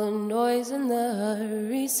troubles, all the noise and the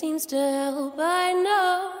hurry seems to help, I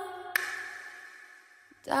know.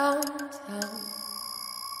 Downtown.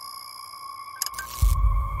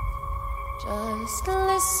 Just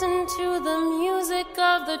listen to the music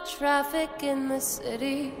of the traffic in the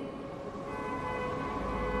city.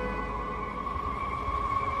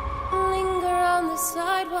 Linger on the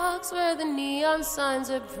sidewalks where the neon signs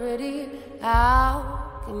are pretty.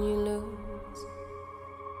 How can you lose?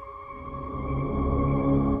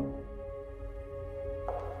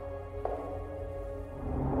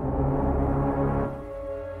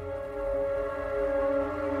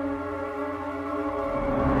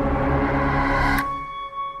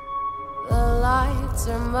 lights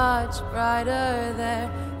are much brighter there.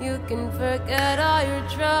 You can forget all your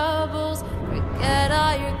troubles, forget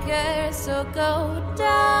all your cares. So go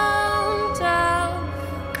downtown.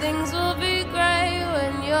 Things will be great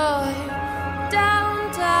when you're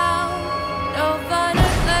downtown. No finer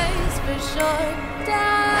place for sure.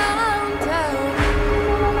 Downtown.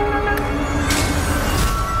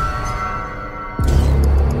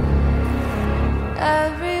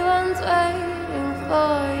 Everyone's waiting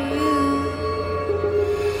for you.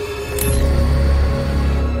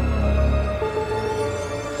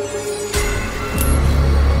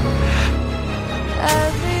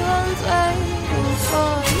 Everyone's waiting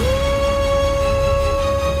for you.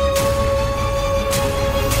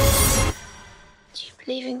 Do you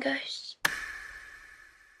believe in ghosts?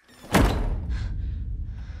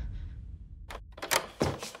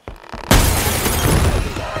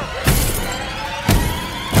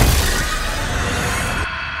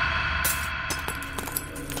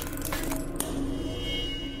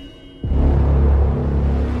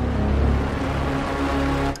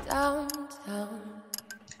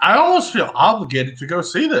 I almost feel obligated to go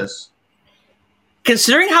see this.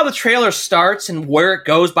 Considering how the trailer starts and where it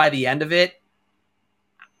goes by the end of it,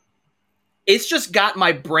 it's just got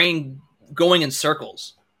my brain going in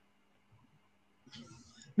circles.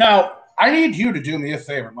 Now, I need you to do me a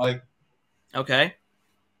favor, Mike. Okay.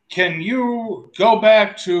 Can you go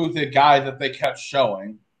back to the guy that they kept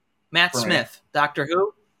showing? Matt Smith, Doctor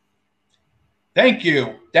Who? Thank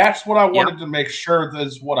you. That's what I wanted to make sure that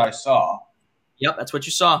is what I saw. Yep, that's what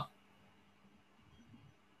you saw.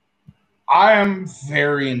 I am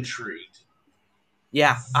very intrigued.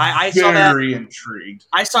 Yeah, I saw that. Very intrigued.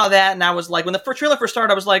 I saw that, and I was like, when the trailer first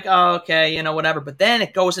started, I was like, oh, okay, you know, whatever. But then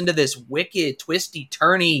it goes into this wicked, twisty,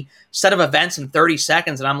 turny set of events in 30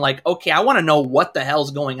 seconds, and I'm like, okay, I want to know what the hell's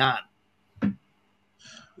going on.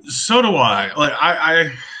 So do I.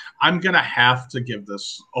 Like, I'm gonna have to give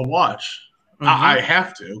this a watch. Mm-hmm. I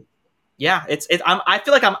have to. Yeah, I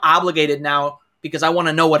feel like I'm obligated now because I want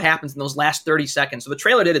to know what happens in those last 30 seconds. So the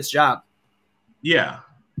trailer did its job. Yeah.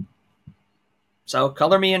 So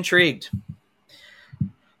color me intrigued.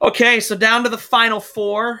 Okay, so down to the final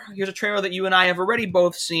four. Here's a trailer that you and I have already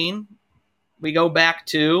both seen. We go back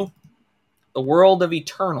to The World of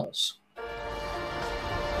Eternals.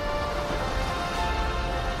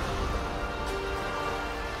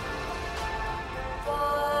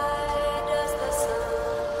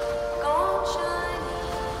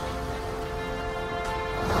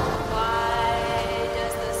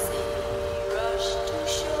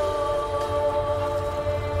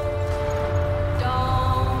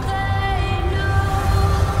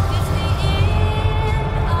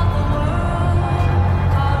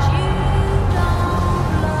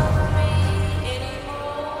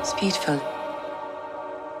 Beautiful,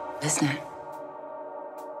 isn't it?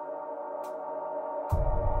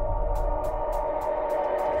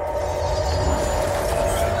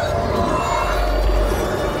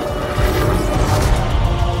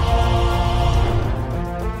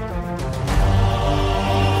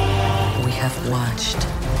 We have watched,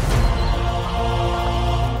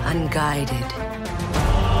 unguided.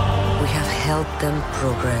 We have helped them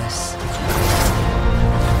progress,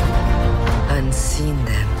 unseen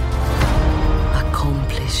them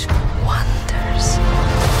accomplish wonders.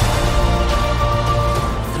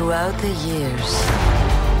 Throughout the years,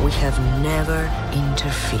 we have never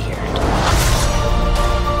interfered.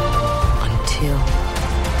 Until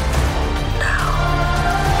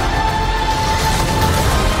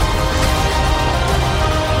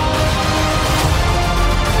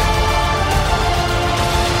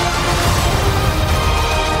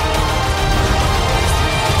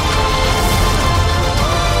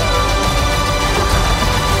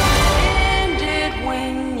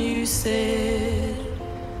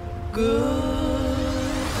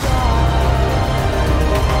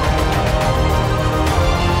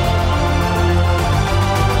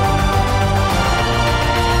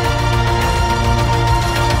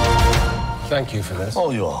Thank you for this.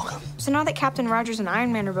 Oh, you're welcome. So now that Captain Rogers and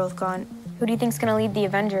Iron Man are both gone, who do you think's gonna lead the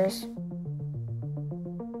Avengers?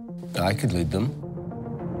 I could lead them.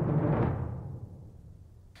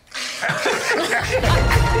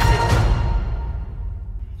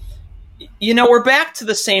 You know, we're back to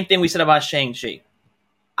the same thing we said about Shang-Chi.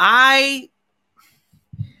 I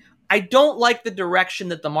don't like the direction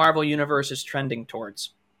that the Marvel Universe is trending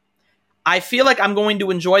towards. I feel like I'm going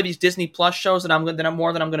to enjoy these Disney Plus shows more than I'm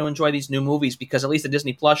going to enjoy these new movies, because at least the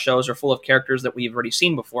Disney Plus shows are full of characters that we've already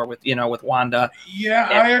seen before with Wanda. Yeah,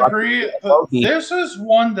 I agree. But this is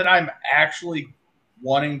one that I'm actually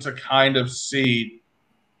wanting to kind of see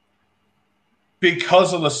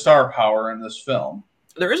because of the star power in this film.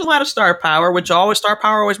 there is a lot of star power, which star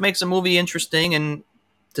power always makes a movie interesting and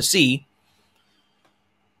to see.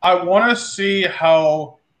 I want to see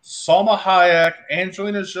how Salma Hayek,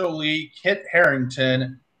 Angelina Jolie, Kit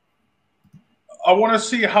Harington, I want to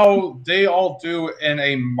see how they all do in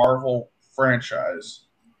a Marvel franchise.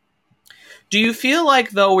 Do you feel like,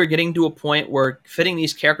 though, we're getting to a point where fitting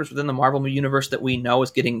these characters within the Marvel universe that we know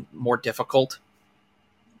is getting more difficult?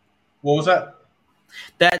 What was that?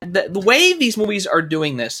 That the way these movies are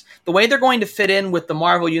doing this, the way they're going to fit in with the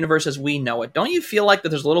Marvel universe as we know it, don't you feel like that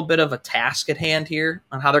there's a little bit of a task at hand here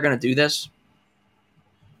on how they're going to do this?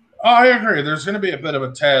 I agree. There's going to be a bit of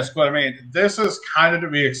a task, but I mean, this is kind of to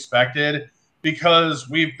be expected because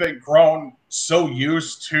we've been grown so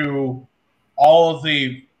used to all of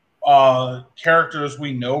the characters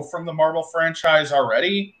we know from the Marvel franchise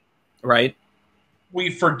already. Right.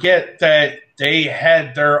 We forget that they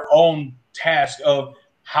had their own task of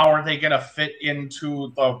how are they going to fit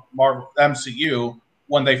into the Marvel MCU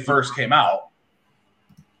when they first came out.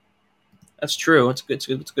 That's true. It's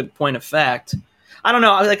a good point of fact. I don't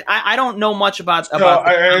know. Like I don't know much about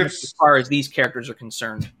as far as these characters are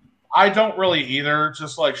concerned. I don't really either.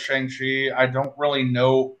 Just like Shang-Chi, I don't really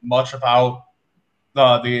know much about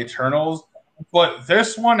the Eternals, but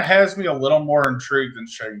this one has me a little more intrigued than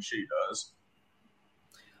Shang-Chi does.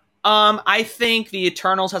 I think the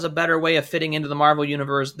Eternals has a better way of fitting into the Marvel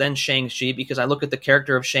universe than Shang-Chi because I look at the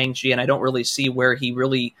character of Shang-Chi and I don't really see where he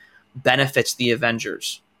really benefits the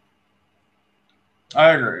Avengers.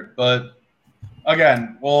 I agree, but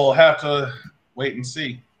again, we'll have to wait and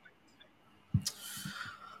see.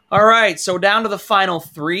 All right, so down to the final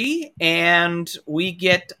three, and we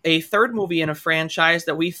get a third movie in a franchise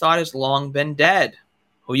that we thought has long been dead.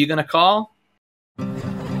 Who are you going to call?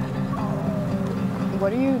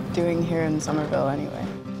 What are you doing here in Somerville anyway?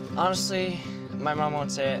 Honestly, my mom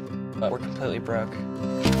won't say it, but we're completely broke.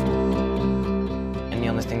 And the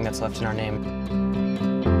only thing that's left in our name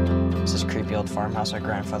is this creepy old farmhouse our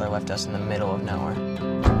grandfather left us in the middle of nowhere.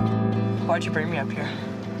 Why'd you bring me up here?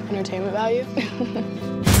 Entertainment value?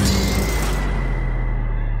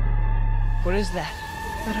 What is that?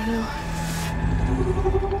 I don't know.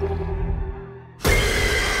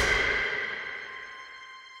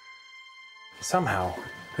 Somehow,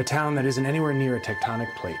 a town that isn't anywhere near a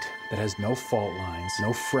tectonic plate, that has no fault lines, no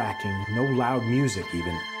fracking, no loud music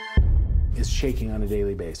even, is shaking on a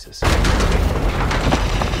daily basis. Under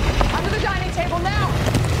the dining table now!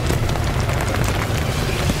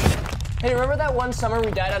 Hey, remember that one summer we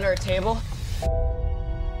died under a table?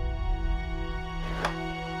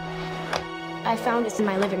 I found this in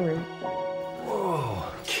my living room. Whoa,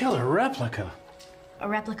 killer replica. A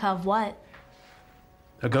replica of what?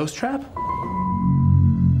 A ghost trap?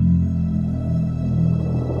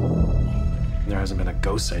 There hasn't been a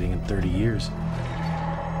ghost sighting in 30 years.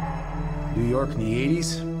 New York in the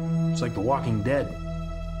 80s, it's like The Walking Dead.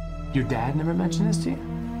 Your dad never mentioned this to you?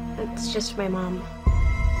 It's just my mom.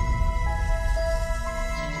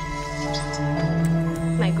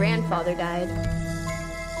 My grandfather died.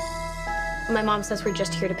 My mom says we're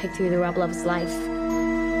just here to pick through the rubble of his life. Wait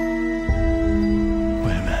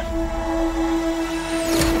a minute.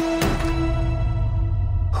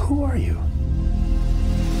 Who are you?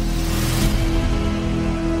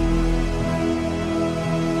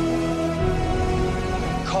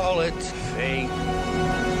 Call it fate.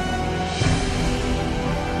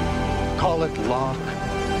 Call it luck.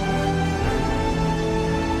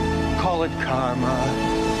 Call it karma.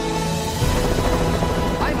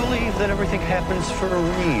 I believe that everything happens for a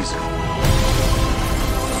reason.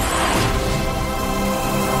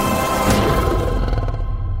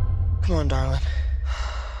 Come on, darling.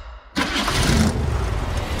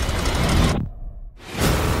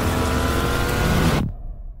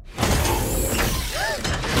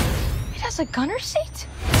 It has a gunner seat?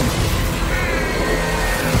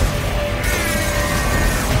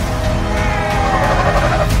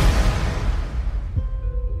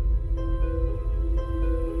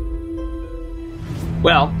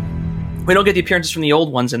 Well, we don't get the appearances from the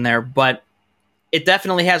old ones in there, but it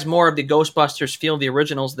definitely has more of the Ghostbusters feel of the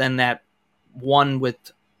originals than that one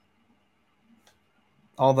with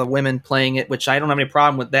all the women playing it, which I don't have any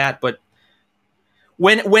problem with that. But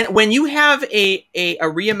when you have a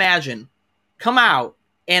reimagine come out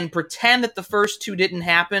and pretend that the first two didn't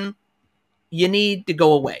happen, you need to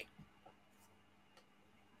go away.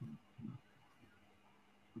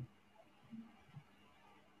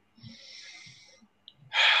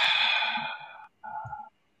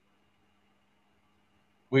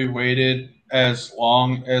 We waited as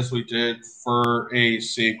long as we did for a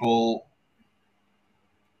sequel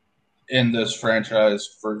in this franchise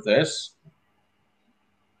for this.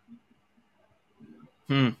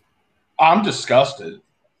 I'm disgusted.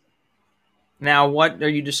 Now, what are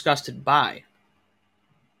you disgusted by?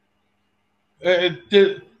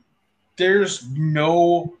 There's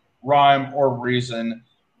no rhyme or reason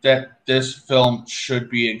that this film should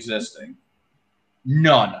be existing.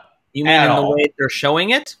 None. You mean in the way they're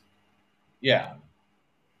showing it? Yeah.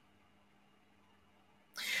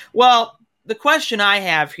 Well, the question I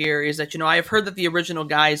have here is that, I've heard that the original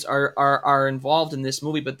guys are involved in this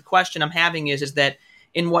movie, but the question I'm having is that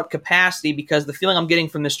in what capacity? Because the feeling I'm getting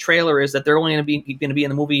from this trailer is that they're only going to be in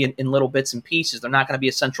the movie in little bits and pieces. They're not going to be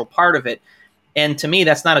a central part of it. And to me,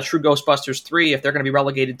 that's not a true Ghostbusters 3 if they're going to be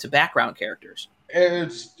relegated to background characters.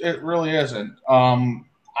 It really isn't. I'm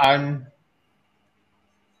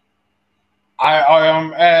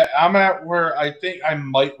at where I think I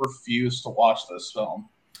might refuse to watch this film.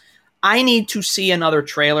 I need to see another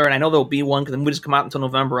trailer, and I know there'll be one because the movie doesn't come out until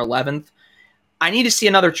November 11th. I need to see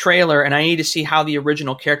another trailer, and I need to see how the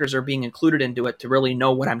original characters are being included into it to really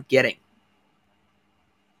know what I'm getting.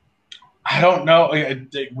 I don't know.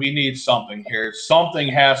 We need something here. Something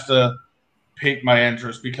has to pique my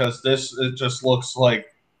interest because it just looks like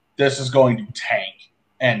this is going to tank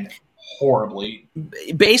and horribly.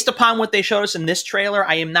 Based upon what they showed us in this trailer,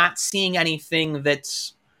 I am not seeing anything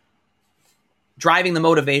that's driving the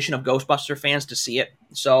motivation of Ghostbuster fans to see it.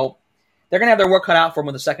 So they're going to have their work cut out for them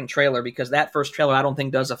with the second trailer because that first trailer I don't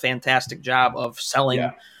think does a fantastic job of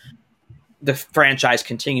selling the franchise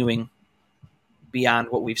continuing beyond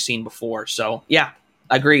what we've seen before. So, yeah,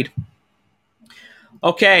 agreed.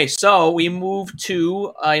 Okay, so we move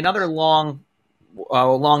to another long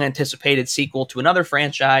anticipated sequel to another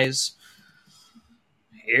franchise.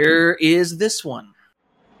 Here is this one.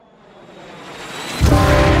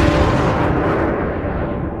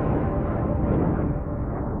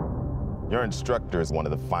 Your instructor is one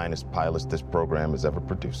of the finest pilots this program has ever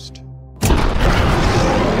produced.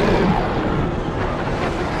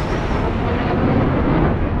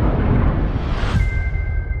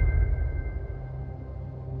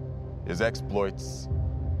 His exploits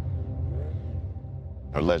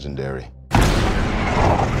are legendary.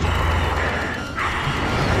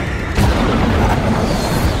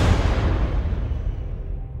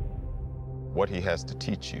 What he has to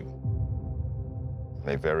teach you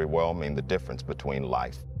may very well mean the difference between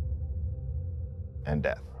life and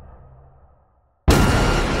death.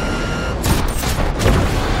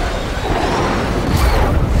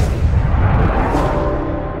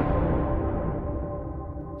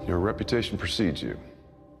 Your reputation precedes you.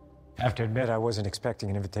 I have to admit, I wasn't expecting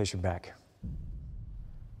an invitation back.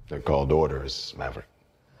 They're called orders, Maverick.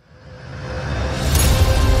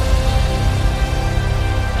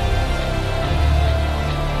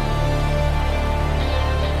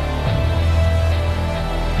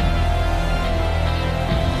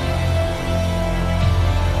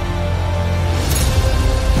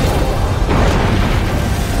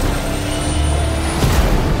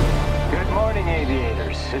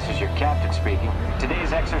 This is your captain speaking.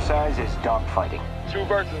 Today's exercise is dogfighting. 2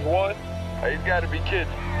 versus 1? He's got to be kidding.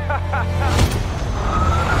 What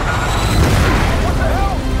the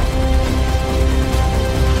hell?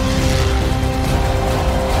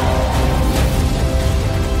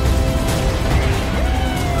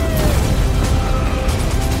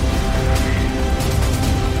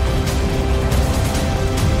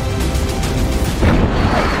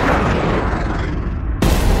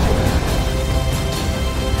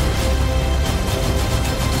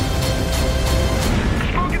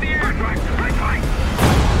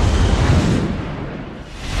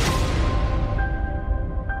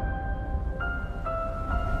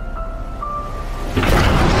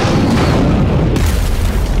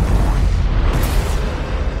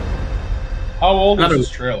 How old is this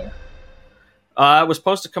trailer? It was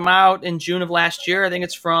supposed to come out in June of last year. I think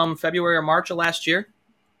it's from February or March of last year.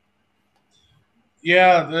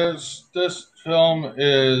 Yeah, this film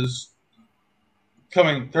is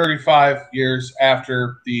coming 35 years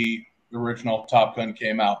after the original Top Gun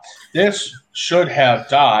came out. This should have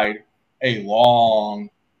died a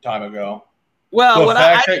long time ago. Well, the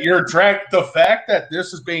fact that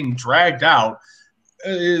this is being dragged out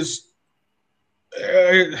is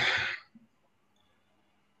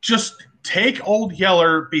just take Old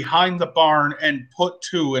Yeller behind the barn and put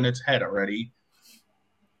 2 in its head already.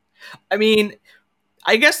 I mean,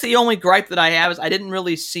 I guess the only gripe that I have is I didn't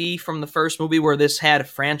really see from the first movie where this had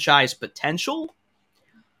franchise potential,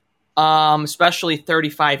 especially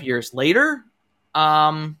 35 years later.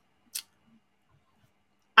 I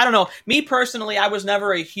don't know. Me personally, I was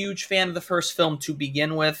never a huge fan of the first film to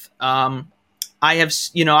begin with. I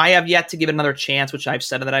have yet to give it another chance, which I've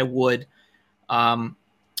said that I would.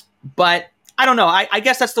 But I don't know. I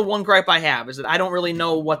guess that's the one gripe I have, is that I don't really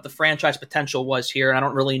know what the franchise potential was here, and I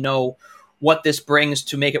don't really know what this brings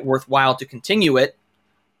to make it worthwhile to continue it.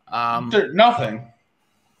 Nothing.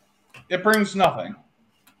 It brings nothing.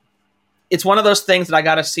 It's one of those things that I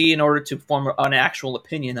got to see in order to form an actual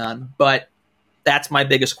opinion on, but that's my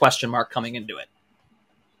biggest question mark coming into it.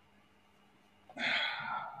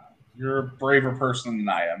 You're a braver person than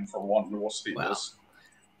I am for wanting to see this.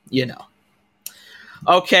 You know.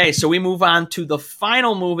 Okay, so we move on to the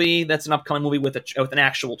final movie that's an upcoming movie with an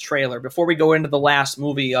actual trailer. Before we go into the last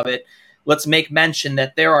movie of it, let's make mention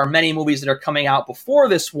that there are many movies that are coming out before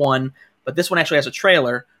this one, but this one actually has a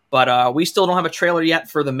trailer. But we still don't have a trailer yet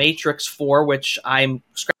for The Matrix 4, which I'm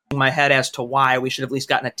scratching my head as to why. We should have at least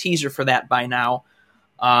gotten a teaser for that by now.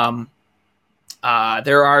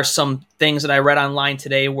 There are some things that I read online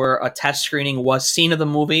today where a test screening was seen of the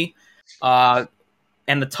movie, and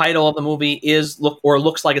the title of the movie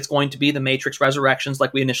looks like it's going to be The Matrix Resurrections,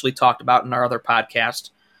 like we initially talked about in our other podcast.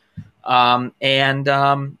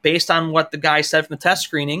 Based on what the guy said from the test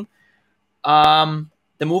screening, the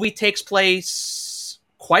movie takes place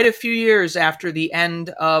quite a few years after the end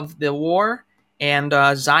of the war, and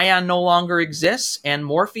Zion no longer exists, and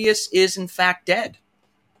Morpheus is in fact dead.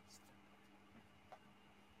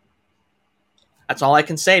 That's all I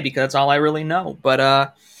can say, because that's all I really know.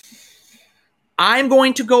 But I'm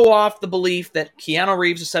going to go off the belief that Keanu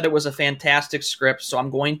Reeves has said it was a fantastic script, so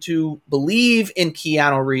I'm going to believe in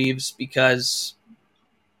Keanu Reeves because...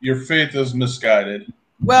 Your faith is misguided.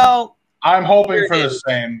 Well... I'm hoping for the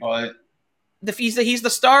same, but... He's the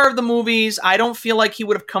star of the movies. I don't feel like he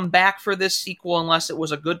would have come back for this sequel unless it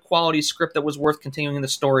was a good quality script that was worth continuing the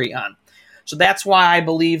story on. So that's why I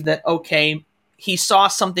believe that, okay, he saw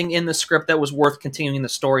something in the script that was worth continuing the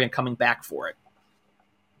story and coming back for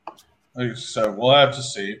it. So we'll have to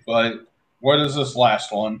see. But what is this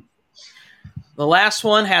last one? The last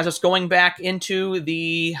one has us going back into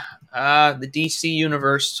the DC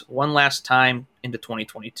universe one last time into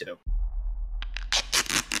 2022.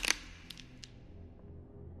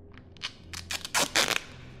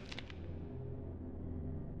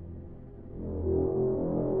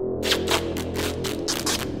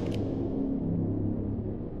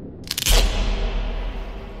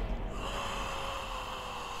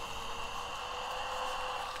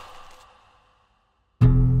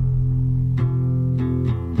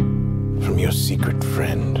 Secret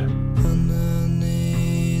friend.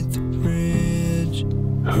 Underneath the bridge,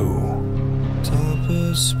 Who? top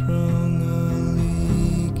has sprung a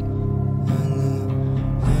leak, and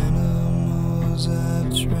the animals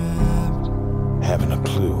I've trapped Haven't a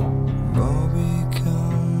clue. all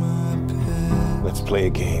become my pet. Let's play a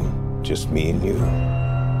game. Just me and you.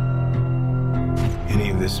 Any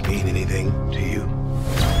of this mean anything to you?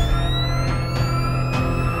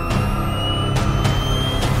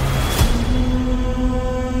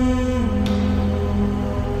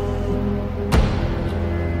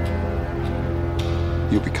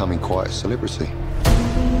 You're becoming quite a celebrity.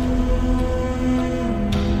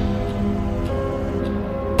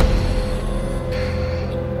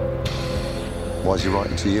 Why is he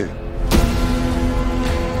writing to you?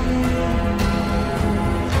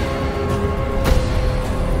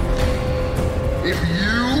 If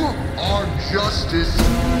you are justice,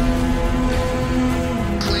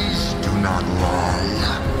 please do not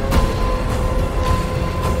lie.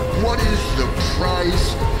 What is the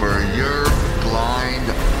price for your blind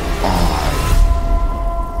eye?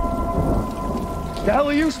 The hell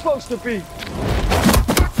are you supposed to be?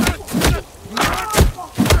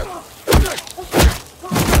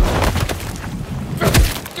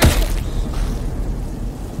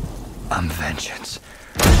 I'm vengeance.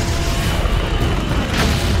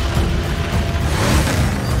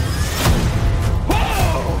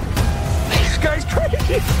 Whoa! This guy's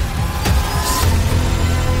crazy!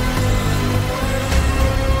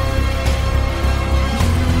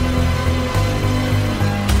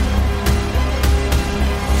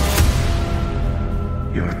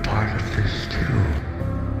 You're part of this too.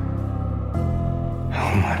 How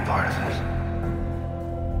am I part of it?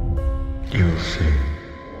 You'll see.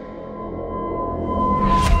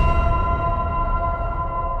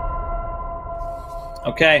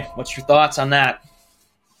 Okay, what's your thoughts on that?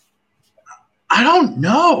 I don't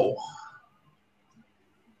know.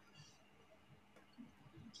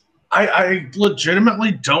 I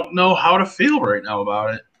legitimately don't know how to feel right now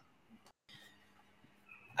about it.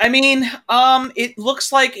 I mean, it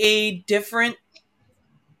looks like a different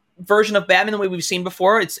version of Batman than we've seen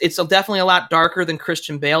before. It's definitely a lot darker than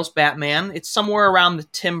Christian Bale's Batman. It's somewhere around the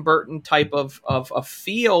Tim Burton type of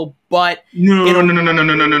feel, but no.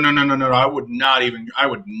 I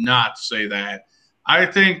would not say that. I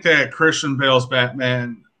think that Christian Bale's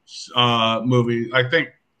Batman movie, I think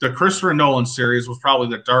the Christopher Nolan series was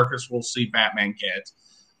probably the darkest we'll see Batman get.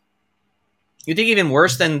 You think even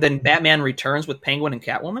worse than Batman Returns with Penguin and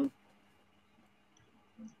Catwoman?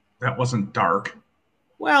 That wasn't dark.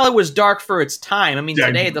 Well, it was dark for its time. I mean,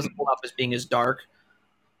 today it doesn't hold up as being as dark.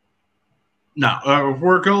 No, if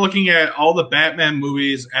we're looking at all the Batman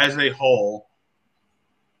movies as a whole,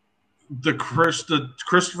 the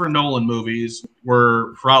Christopher Nolan movies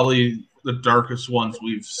were probably the darkest ones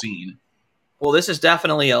we've seen. Well, this is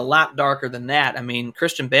definitely a lot darker than that. I mean,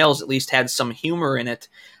 Christian Bale's at least had some humor in it.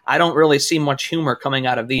 I don't really see much humor coming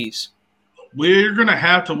out of these. We're going to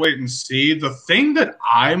have to wait and see. The thing that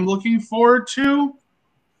I'm looking forward to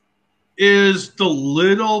is the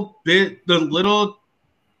little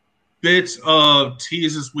bits of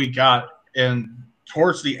teases we got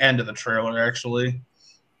towards the end of the trailer, actually.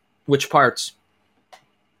 Which parts?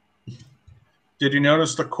 Did you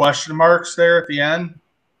notice the question marks there at the end?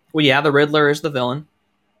 Well, yeah, the Riddler is the villain.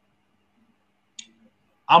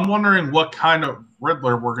 I'm wondering what kind of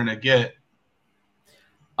Riddler we're going to get.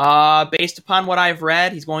 Based upon what I've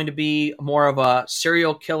read, he's going to be more of a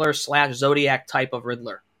serial killer / Zodiac type of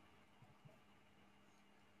Riddler.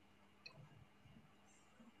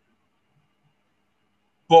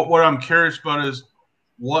 But what I'm curious about is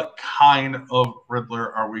what kind of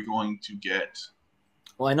Riddler are we going to get?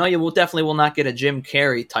 Well, I know you definitely will not get a Jim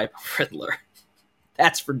Carrey type of Riddler.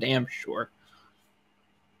 That's for damn sure.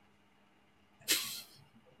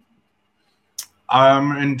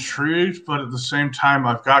 I'm intrigued, but at the same time,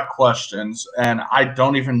 I've got questions, and I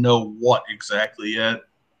don't even know what exactly yet.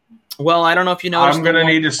 Well, I don't know if you noticed. I'm going to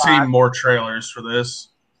need to see more trailers for this.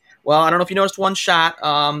 Well, I don't know if you noticed one shot.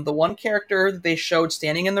 The one character that they showed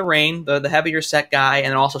standing in the rain, the heavier set guy,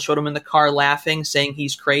 and also showed him in the car laughing, saying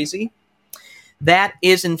he's crazy. That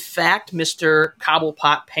is, in fact, Mr.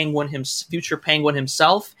 Cobblepot Penguin, future Penguin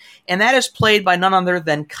himself, and that is played by none other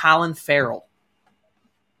than Colin Farrell.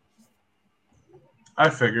 I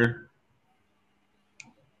figured.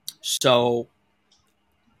 So,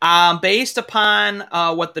 based upon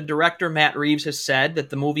what the director Matt Reeves has said, that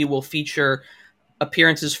the movie will feature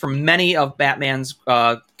appearances from many of Batman's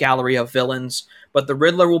gallery of villains, but the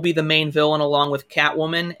Riddler will be the main villain along with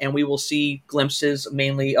Catwoman, and we will see glimpses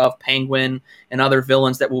mainly of Penguin and other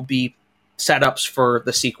villains that will be setups for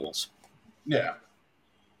the sequels. Yeah.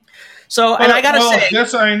 So, and I gotta say,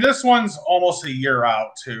 this one's almost a year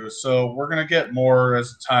out too, so we're gonna get more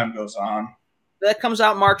as time goes on. That comes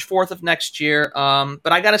out March 4th of next year.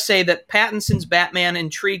 But I gotta say that Pattinson's Batman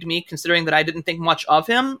intrigued me, considering that I didn't think much of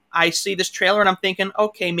him. I see this trailer and I'm thinking,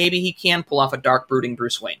 okay, maybe he can pull off a dark, brooding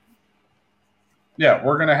Bruce Wayne. Yeah,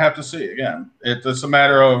 we're gonna have to see again. It's a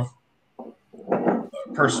matter of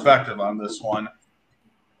perspective on this one.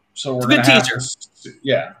 So we're gonna have to,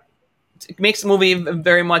 yeah. It makes the movie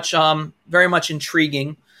very much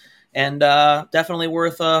intriguing, and definitely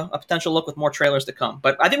worth a potential look with more trailers to come.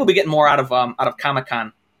 But I think we'll be getting more out of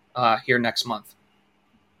Comic-Con here next month.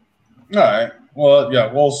 All right. Well,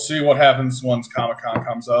 yeah, we'll see what happens once Comic-Con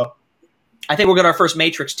comes up. I think we'll get our first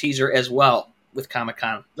Matrix teaser as well with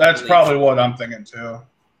Comic-Con. That's probably what I'm thinking too.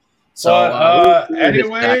 So but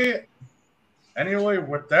anyway,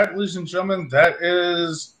 with that, ladies and gentlemen, that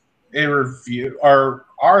is a review. Our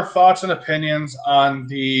thoughts and opinions on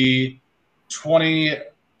the 20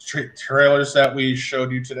 trailers that we showed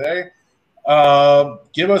you today.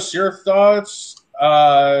 Give us your thoughts.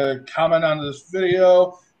 Comment on this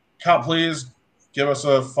video. Please give us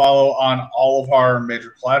a follow on all of our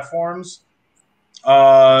major platforms.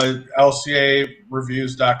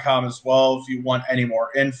 LCAreviews.com as well if you want any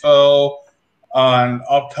more info on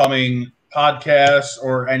upcoming podcasts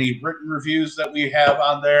or any written reviews that we have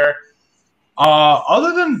on there.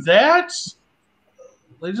 Other than that,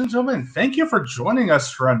 ladies and gentlemen, thank you for joining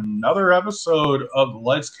us for another episode of the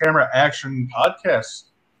Lights, Camera, Action podcast.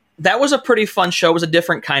 That was a pretty fun show. It was a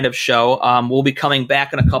different kind of show. We'll be coming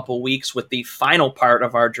back in a couple weeks with the final part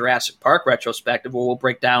of our Jurassic Park retrospective, where we'll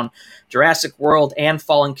break down Jurassic World and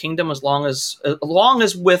Fallen Kingdom, as long as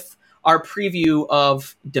with our preview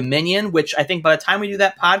of Dominion, which I think by the time we do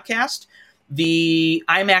that podcast, the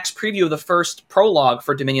IMAX preview of the first prologue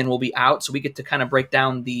for Dominion will be out, so we get to kind of break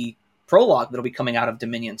down the prologue that'll be coming out of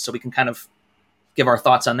Dominion, so we can kind of give our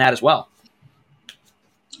thoughts on that as well.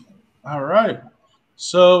 All right.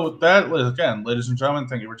 So with that, again, ladies and gentlemen,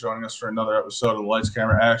 thank you for joining us for another episode of the Lights,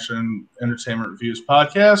 Camera, Action, Entertainment Reviews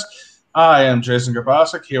podcast. I am Jason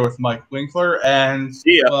Grabasic here with Mike Winkler, and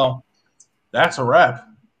well, that's a wrap.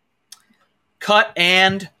 Cut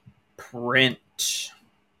and print.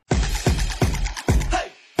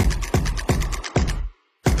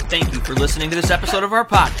 Thank you for listening to this episode of our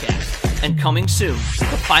podcast. And coming soon,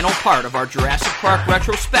 the final part of our Jurassic Park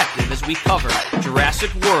retrospective as we cover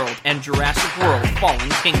Jurassic World and Jurassic World Fallen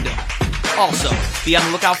Kingdom. Also, be on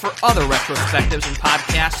the lookout for other retrospectives and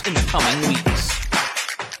podcasts in the coming weeks.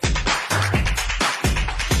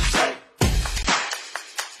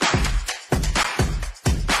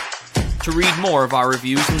 To read more of our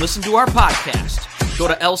reviews and listen to our podcast, go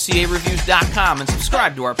to lcareviews.com and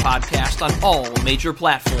subscribe to our podcast on all major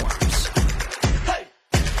platforms.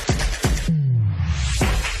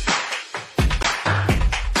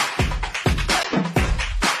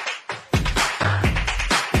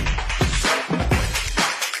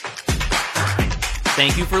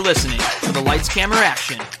 Thank you for listening to the Lights, Camera,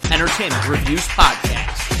 Action Entertainment Reviews Podcast.